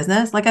running this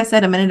business? Like I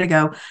said a minute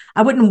ago,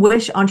 I wouldn't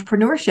wish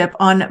entrepreneurship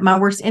on my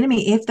worst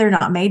enemy if they're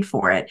not made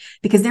for it,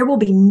 because there will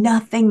be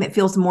nothing that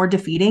feels more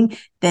defeating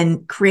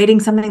than creating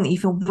something that you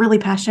feel really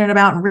passionate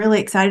about and really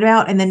excited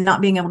about, and then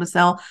not being able to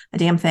sell a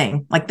damn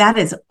thing. Like that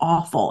is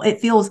awful. It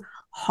feels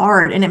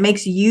hard, and it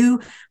makes you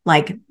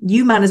like,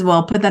 you might as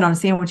well put that on a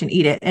sandwich and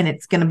eat it, and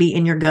it's going to be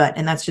in your gut,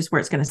 and that's just where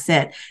it's going to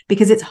sit,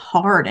 because it's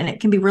hard and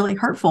it can be really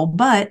hurtful.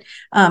 But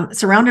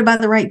surrounded by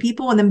the right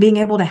people and then being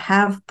able to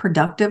have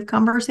productive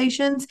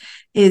conversations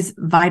is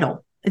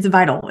vital. It's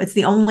vital. It's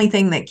the only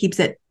thing that keeps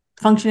it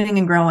functioning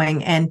and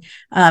growing. And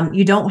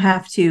you don't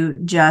have to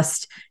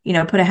just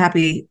put a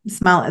happy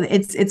smile.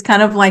 It's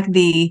kind of like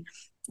the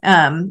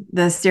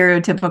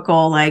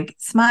stereotypical like,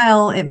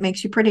 smile, it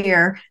makes you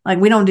prettier. Like,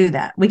 we don't do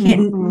that. We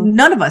can't,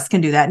 none of us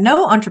can do that.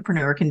 No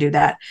entrepreneur can do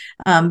that.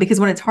 Because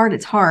when it's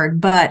hard,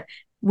 but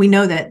we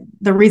know that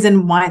the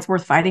reason why it's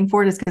worth fighting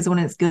for it is because when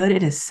it's good,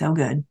 it is so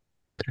good.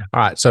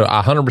 All right. So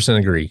I 100%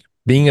 agree.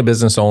 Being a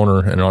business owner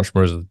and an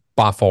entrepreneur is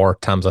by far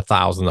times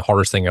 1,000 the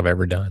hardest thing I've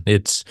ever done.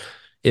 It's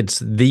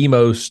the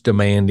most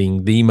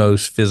demanding, the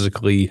most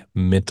physically,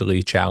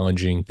 mentally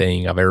challenging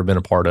thing I've ever been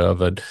a part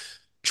of.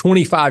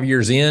 25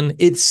 years in,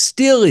 it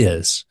still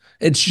is.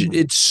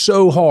 It's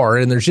so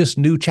hard, and there's just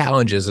new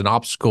challenges and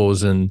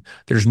obstacles, and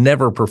there's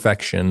never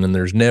perfection, and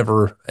there's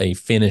never a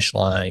finish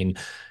line.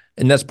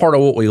 And that's part of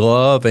what we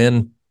love,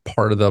 and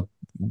part of the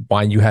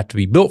why you have to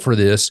be built for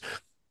this.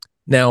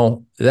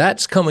 Now,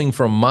 that's coming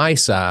from my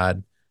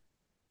side.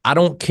 I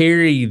don't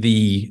carry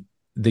the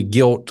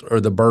guilt or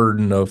the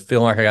burden of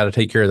feeling like I got to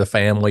take care of the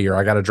family, or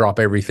I got to drop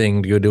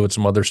everything to go do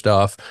some other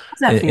stuff. How's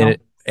that feel?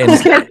 And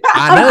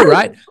I know,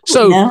 right?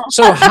 So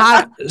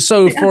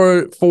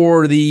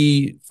for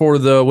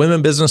the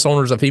women business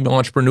owners, the female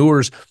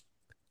entrepreneurs,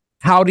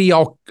 how do you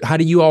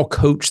all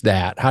coach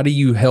that? How do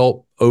you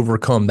help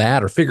overcome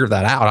that or figure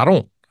that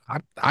out?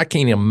 I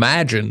can't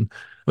imagine.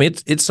 I mean,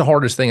 it's the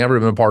hardest thing I've ever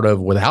been a part of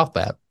without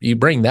that. You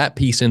bring that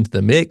piece into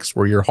the mix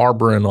where you're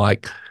harboring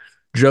like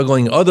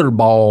juggling other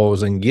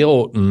balls and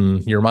guilt,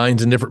 and your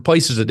mind's in different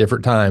places at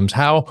different times.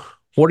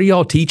 What are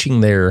y'all teaching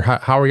there?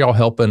 How are y'all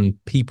helping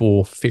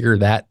people figure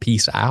that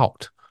piece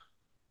out?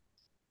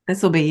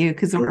 This will be you,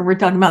 because we're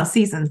talking about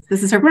seasons.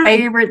 This is her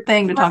favorite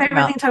thing to talk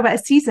about.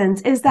 Is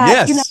seasons. Is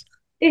that,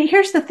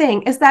 here's the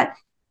thing, is that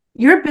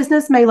your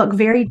business may look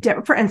very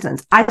different. For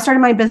instance, I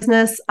started my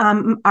business,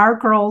 our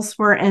girls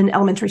were in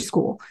elementary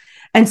school.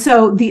 And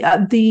so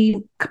the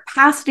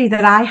capacity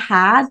that I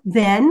had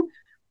then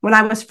when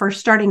I was first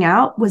starting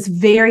out was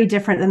very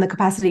different than the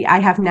capacity I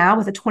have now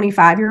with a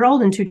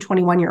 25-year-old and two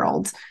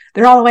 21-year-olds.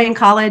 They're all the way in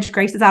college.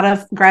 Grace is out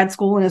of grad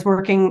school and is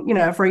working,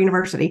 for a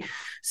university.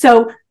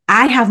 So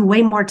I have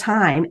way more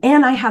time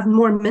and I have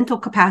more mental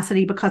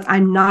capacity because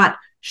I'm not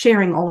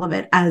sharing all of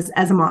it as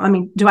a mom. I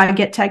mean, do I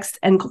get texts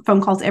and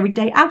phone calls every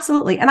day?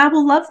 Absolutely. And I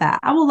will love that.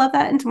 I will love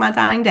that into my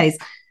dying days.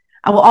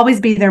 I will always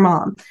be their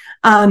mom.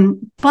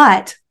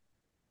 But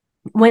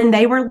when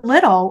they were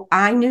little,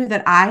 I knew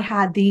that I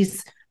had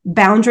these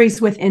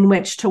boundaries within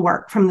which to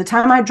work. From the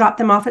time I dropped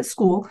them off at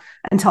school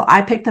until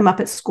I picked them up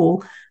at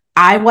school,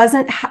 I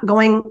wasn't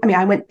going,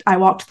 I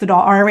walked the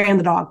dog, or I ran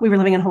the dog. We were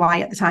living in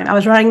Hawaii at the time. I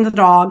was running the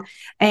dog.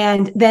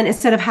 And then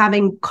instead of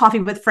having coffee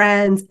with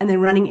friends and then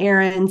running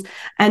errands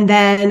and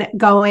then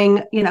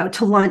going,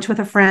 to lunch with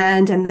a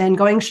friend and then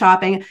going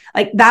shopping,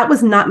 like that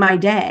was not my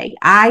day.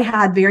 I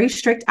had very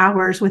strict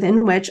hours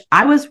within which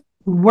I was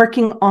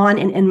working on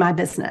and in my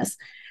business.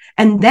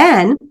 And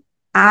then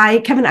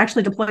Kevin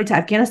actually deployed to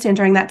Afghanistan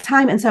during that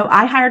time. And so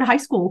I hired a high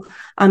school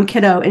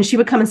kiddo, and she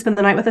would come and spend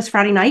the night with us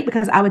Friday night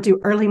because I would do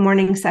early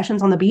morning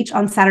sessions on the beach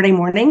on Saturday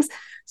mornings.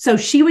 So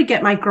she would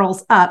get my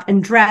girls up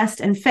and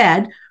dressed and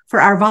fed for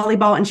our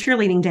volleyball and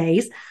cheerleading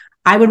days.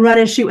 I would run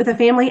and shoot with the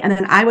family, and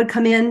then I would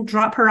come in,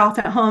 drop her off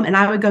at home, and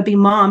I would go be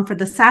mom for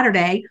the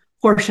Saturday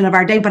portion of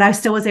our day. But I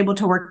still was able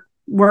to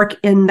work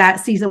in that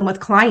season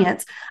with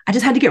clients. I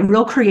just had to get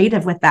real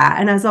creative with that.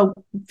 And as a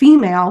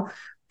female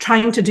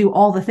trying to do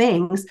all the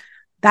things,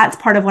 that's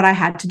part of what I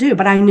had to do.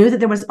 But I knew that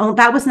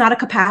that was not a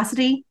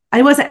capacity.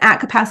 I wasn't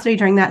at capacity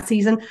during that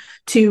season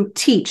to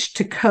teach,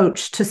 to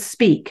coach, to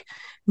speak.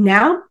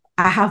 Now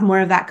I have more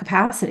of that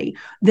capacity.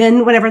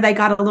 Then whenever they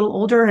got a little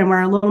older and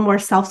were a little more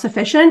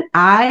self-sufficient,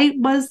 I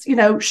was,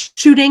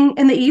 shooting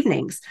in the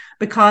evenings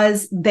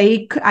because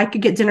I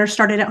could get dinner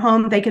started at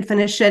home. They could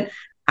finish it.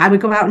 I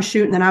would go out and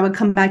shoot, and then I would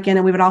come back in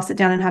and we would all sit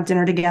down and have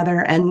dinner together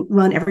and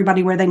run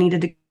everybody where they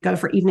needed to go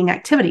for evening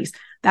activities.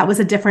 That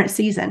was a different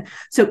season.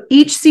 So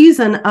each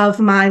season of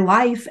my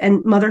life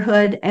and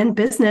motherhood and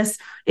business,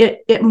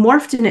 it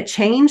morphed and it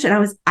changed.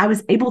 And I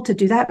was able to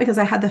do that because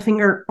I had the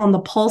finger on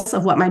the pulse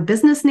of what my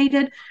business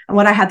needed and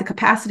what I had the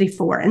capacity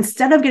for.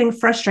 Instead of getting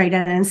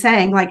frustrated and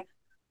saying like,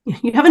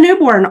 you have a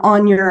newborn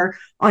on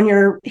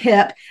your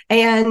hip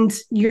and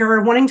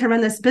you're wanting to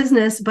run this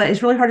business, but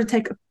it's really hard to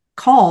take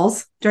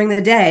calls during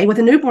the day with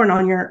a newborn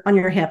on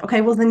your hip.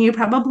 Okay, well, then you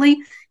probably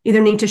either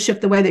need to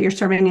shift the way that you're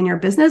serving in your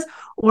business,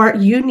 or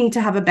you need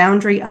to have a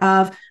boundary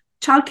of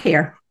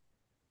childcare.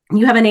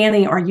 You have a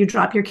nanny, or you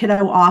drop your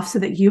kiddo off so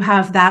that you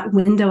have that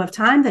window of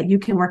time that you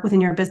can work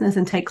within your business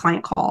and take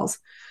client calls.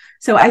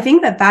 So I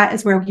think that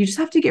is where you just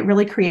have to get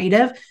really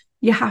creative.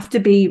 You have to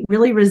be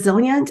really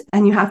resilient,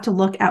 and you have to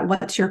look at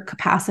what's your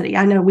capacity.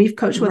 I know we've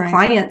coached with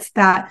clients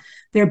that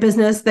their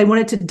business, they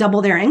wanted to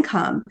double their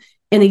income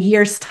in a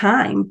year's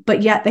time,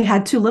 but yet they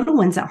had two little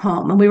ones at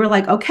home. And we were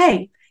like,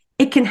 okay,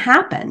 it can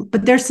happen,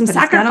 but there's some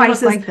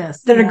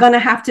sacrifices that are going to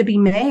have to be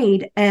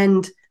made.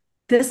 And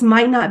this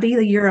might not be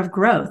the year of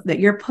growth that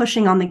you're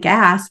pushing on the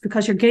gas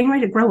because you're getting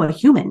ready to grow a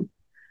human.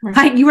 Right?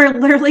 Like you are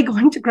literally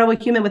going to grow a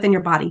human within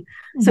your body.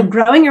 Mm-hmm. So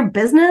growing your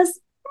business,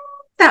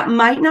 that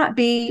might not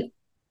be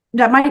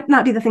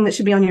the thing that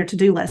should be on your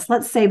to-do list.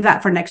 Let's save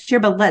that for next year,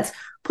 but let's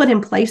put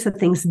in place the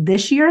things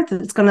this year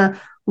that's going to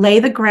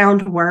lay the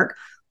groundwork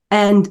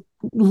and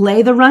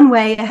lay the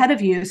runway ahead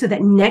of you so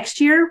that next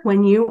year,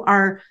 when you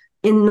are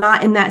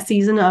not in that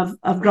season of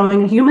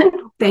growing a human,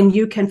 then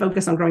you can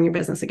focus on growing your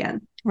business again.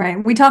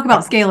 Right. We talk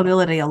about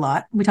scalability a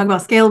lot. We talk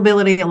about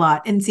scalability a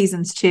lot in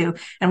seasons 2,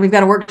 and we've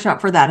got a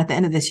workshop for that at the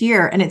end of this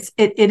year. And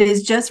it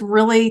is just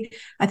really,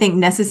 I think,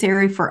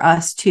 necessary for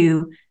us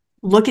to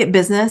look at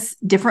business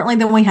differently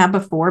than we have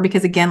before,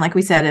 because again, like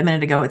we said a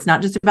minute ago, it's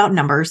not just about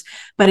numbers,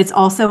 but it's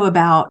also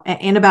about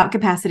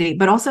capacity,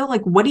 but also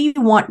like, what do you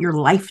want your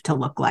life to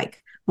look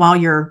like while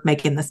you're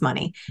making this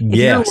money? If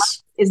your life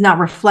is not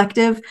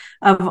reflective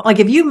of, like,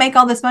 if you make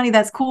all this money,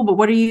 that's cool, but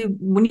when are you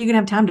going to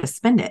have time to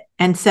spend it?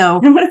 And so,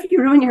 and what if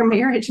you ruin your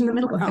marriage in the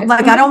middle of it?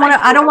 Like, I don't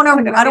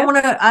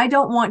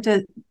want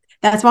to,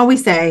 that's why we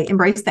say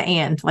embrace the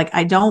and. Like,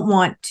 I don't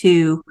want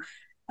to,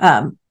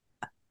 you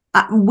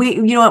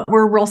know what,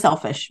 we're real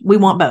selfish. We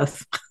want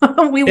both.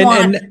 We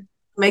want to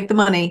make the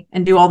money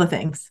and do all the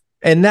things.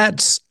 And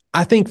that's,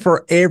 I think,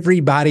 for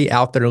everybody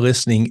out there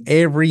listening,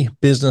 every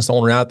business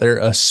owner out there,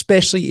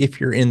 especially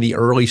if you're in the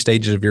early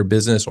stages of your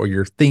business or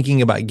you're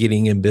thinking about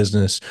getting in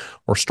business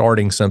or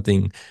starting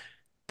something,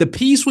 the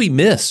piece we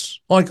miss,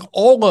 like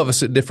all of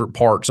us at different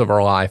parts of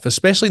our life,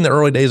 especially in the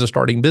early days of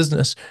starting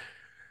business,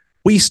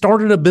 we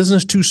started a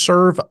business to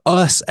serve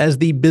us as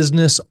the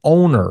business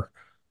owner.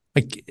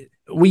 Like,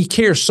 we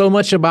care so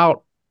much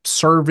about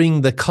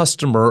serving the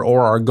customer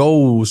or our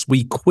goals,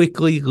 we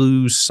quickly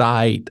lose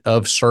sight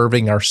of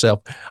serving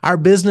ourselves. Our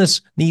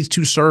business needs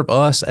to serve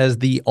us as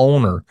the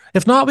owner.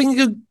 If not, we can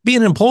go be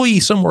an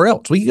employee somewhere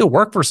else. We can go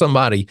work for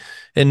somebody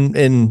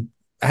and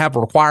have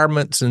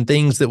requirements and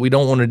things that we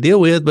don't want to deal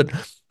with. But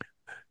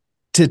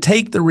to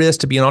take the risk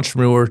to be an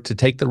entrepreneur, to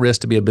take the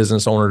risk to be a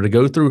business owner, to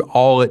go through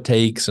all it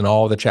takes and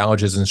all the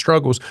challenges and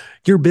struggles,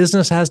 your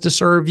business has to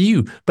serve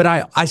you. But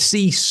I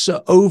see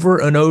so over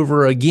and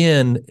over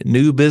again,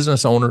 new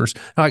business owners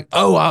like,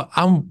 oh,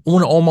 I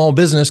want to own my own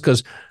business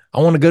because I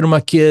want to go to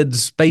my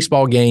kids'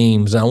 baseball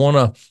games. I want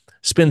to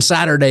spend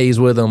Saturdays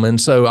with them.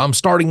 And so I'm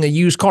starting a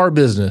used car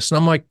business. And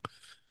I'm like,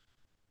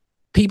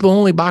 people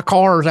only buy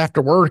cars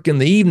after work in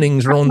the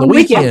evenings or on the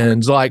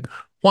weekends. Like,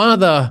 why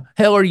the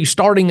hell are you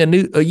starting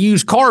a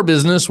used car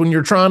business when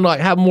you're trying to like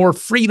have more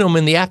freedom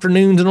in the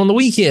afternoons and on the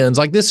weekends?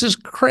 Like, this is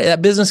crazy.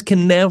 That business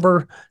can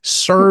never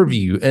serve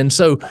you. And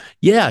so,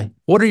 yeah,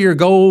 what are your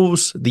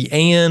goals?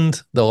 The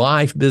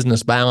life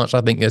business balance,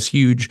 I think that's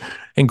huge.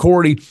 And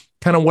Corry,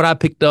 kind of what I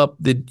picked up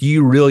that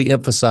you really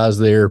emphasized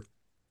there,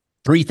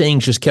 3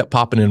 things just kept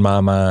popping in my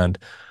mind: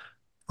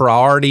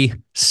 priority,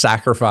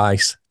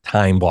 sacrifice,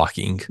 time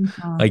blocking.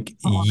 Mm-hmm. Like,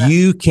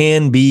 you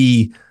can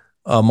be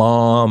a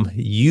mom,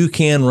 you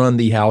can run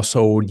the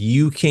household,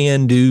 you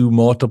can do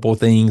multiple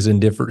things in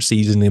different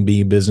seasons and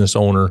be a business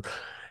owner.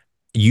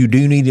 You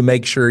do need to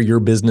make sure your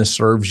business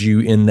serves you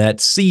in that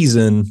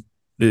season.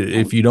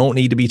 If you don't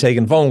need to be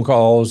taking phone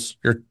calls,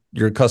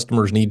 your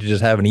customers need to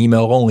just have an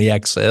email only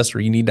access, or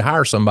you need to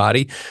hire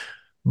somebody.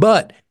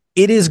 But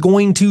it is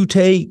going to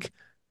take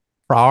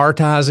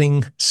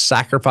prioritizing,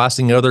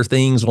 sacrificing other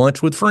things,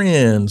 lunch with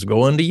friends,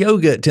 going to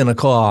yoga at 10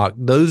 o'clock,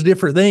 those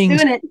different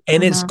things.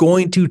 And it's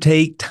going to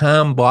take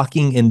time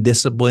blocking and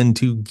discipline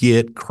to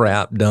get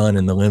crap done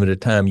in the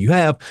limited time you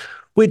have,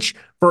 which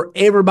for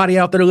everybody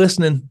out there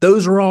listening,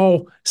 those are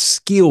all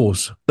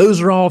skills. Those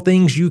are all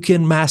things you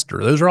can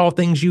master. Those are all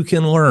things you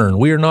can learn.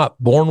 We are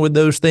not born with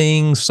those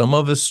things. Some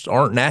of us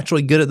aren't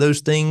naturally good at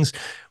those things.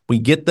 We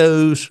get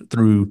those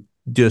through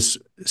just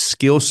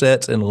skill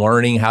sets and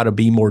learning how to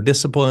be more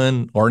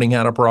disciplined, learning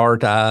how to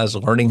prioritize,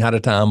 learning how to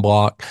time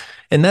block.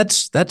 And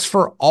that's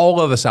for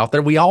all of us out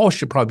there. We all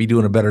should probably be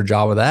doing a better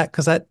job of that,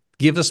 because that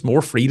gives us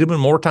more freedom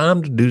and more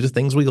time to do the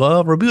things we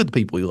love or be with the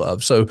people we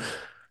love. So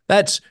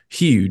that's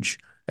huge.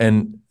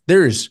 And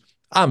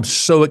I'm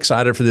so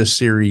excited for this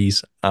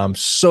series. I'm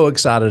so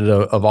excited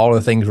of all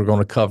the things we're going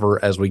to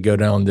cover as we go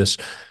down this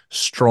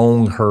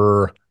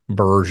strongHER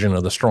version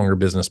of the Stronger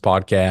Business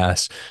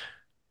Podcast.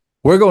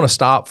 We're going to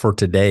stop for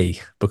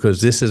today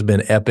because this has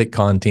been epic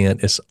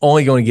content. It's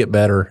only going to get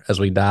better as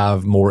we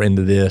dive more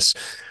into this.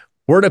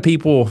 Where do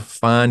people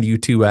find you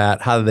two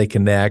at? How do they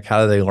connect?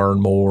 How do they learn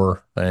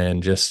more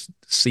and just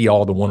see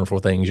all the wonderful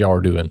things y'all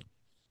are doing?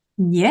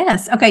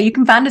 Yes. Okay. You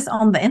can find us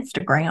on the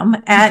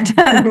Instagram at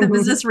the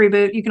Business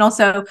Reboot. You can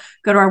also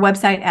go to our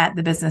website at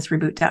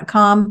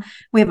thebusinessreboot.com.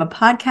 We have a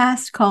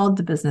podcast called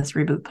the Business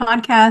Reboot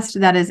Podcast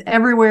that is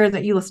everywhere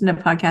that you listen to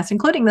podcasts,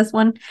 including this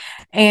one.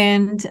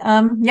 And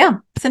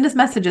send us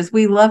messages.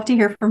 We love to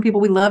hear from people.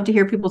 We love to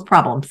hear people's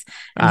problems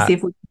and see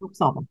if we can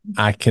solve them.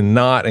 I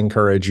cannot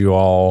encourage you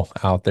all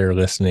out there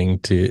listening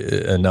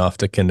enough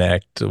to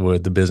connect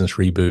with the Business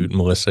Reboot,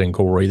 Melissa and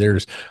Corry.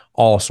 There's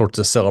all sorts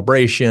of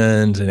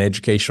celebrations and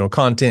educational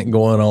content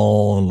going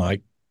on,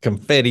 like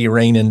confetti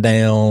raining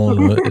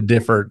down,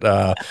 different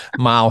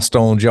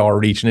milestones y'all are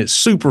reaching. It's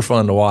super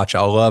fun to watch.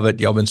 I love it.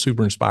 Y'all been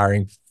super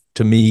inspiring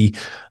to me.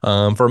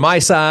 For my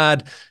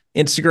side,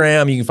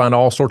 Instagram, you can find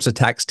all sorts of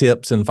tax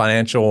tips and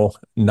financial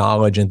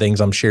knowledge and things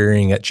I'm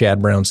sharing at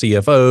Chad Brown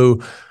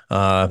CFO.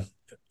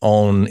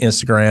 On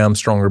Instagram,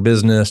 Stronger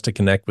Business, to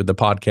connect with the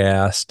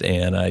podcast.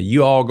 And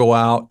you all go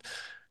out,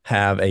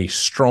 have a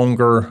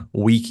stronger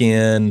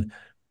weekend,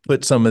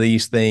 put some of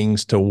these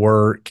things to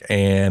work,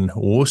 and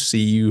we'll see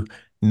you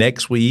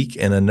next week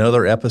in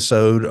another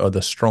episode of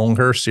the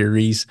strongHER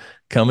series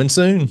coming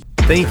soon.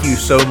 Thank you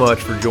so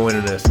much for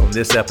joining us on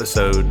this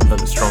episode of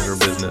the Stronger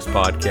Business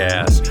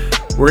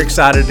Podcast. We're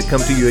excited to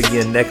come to you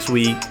again next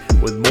week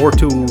with more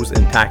tools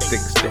and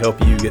tactics to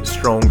help you get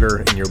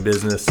stronger in your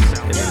business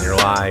and in your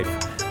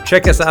life.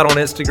 Check us out on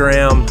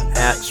Instagram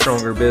at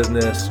Stronger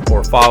Business,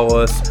 or follow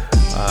us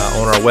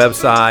on our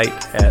website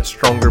at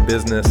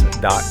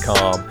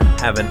strongerbusiness.com.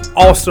 Have an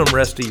awesome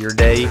rest of your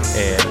day,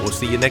 and we'll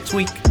see you next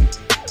week.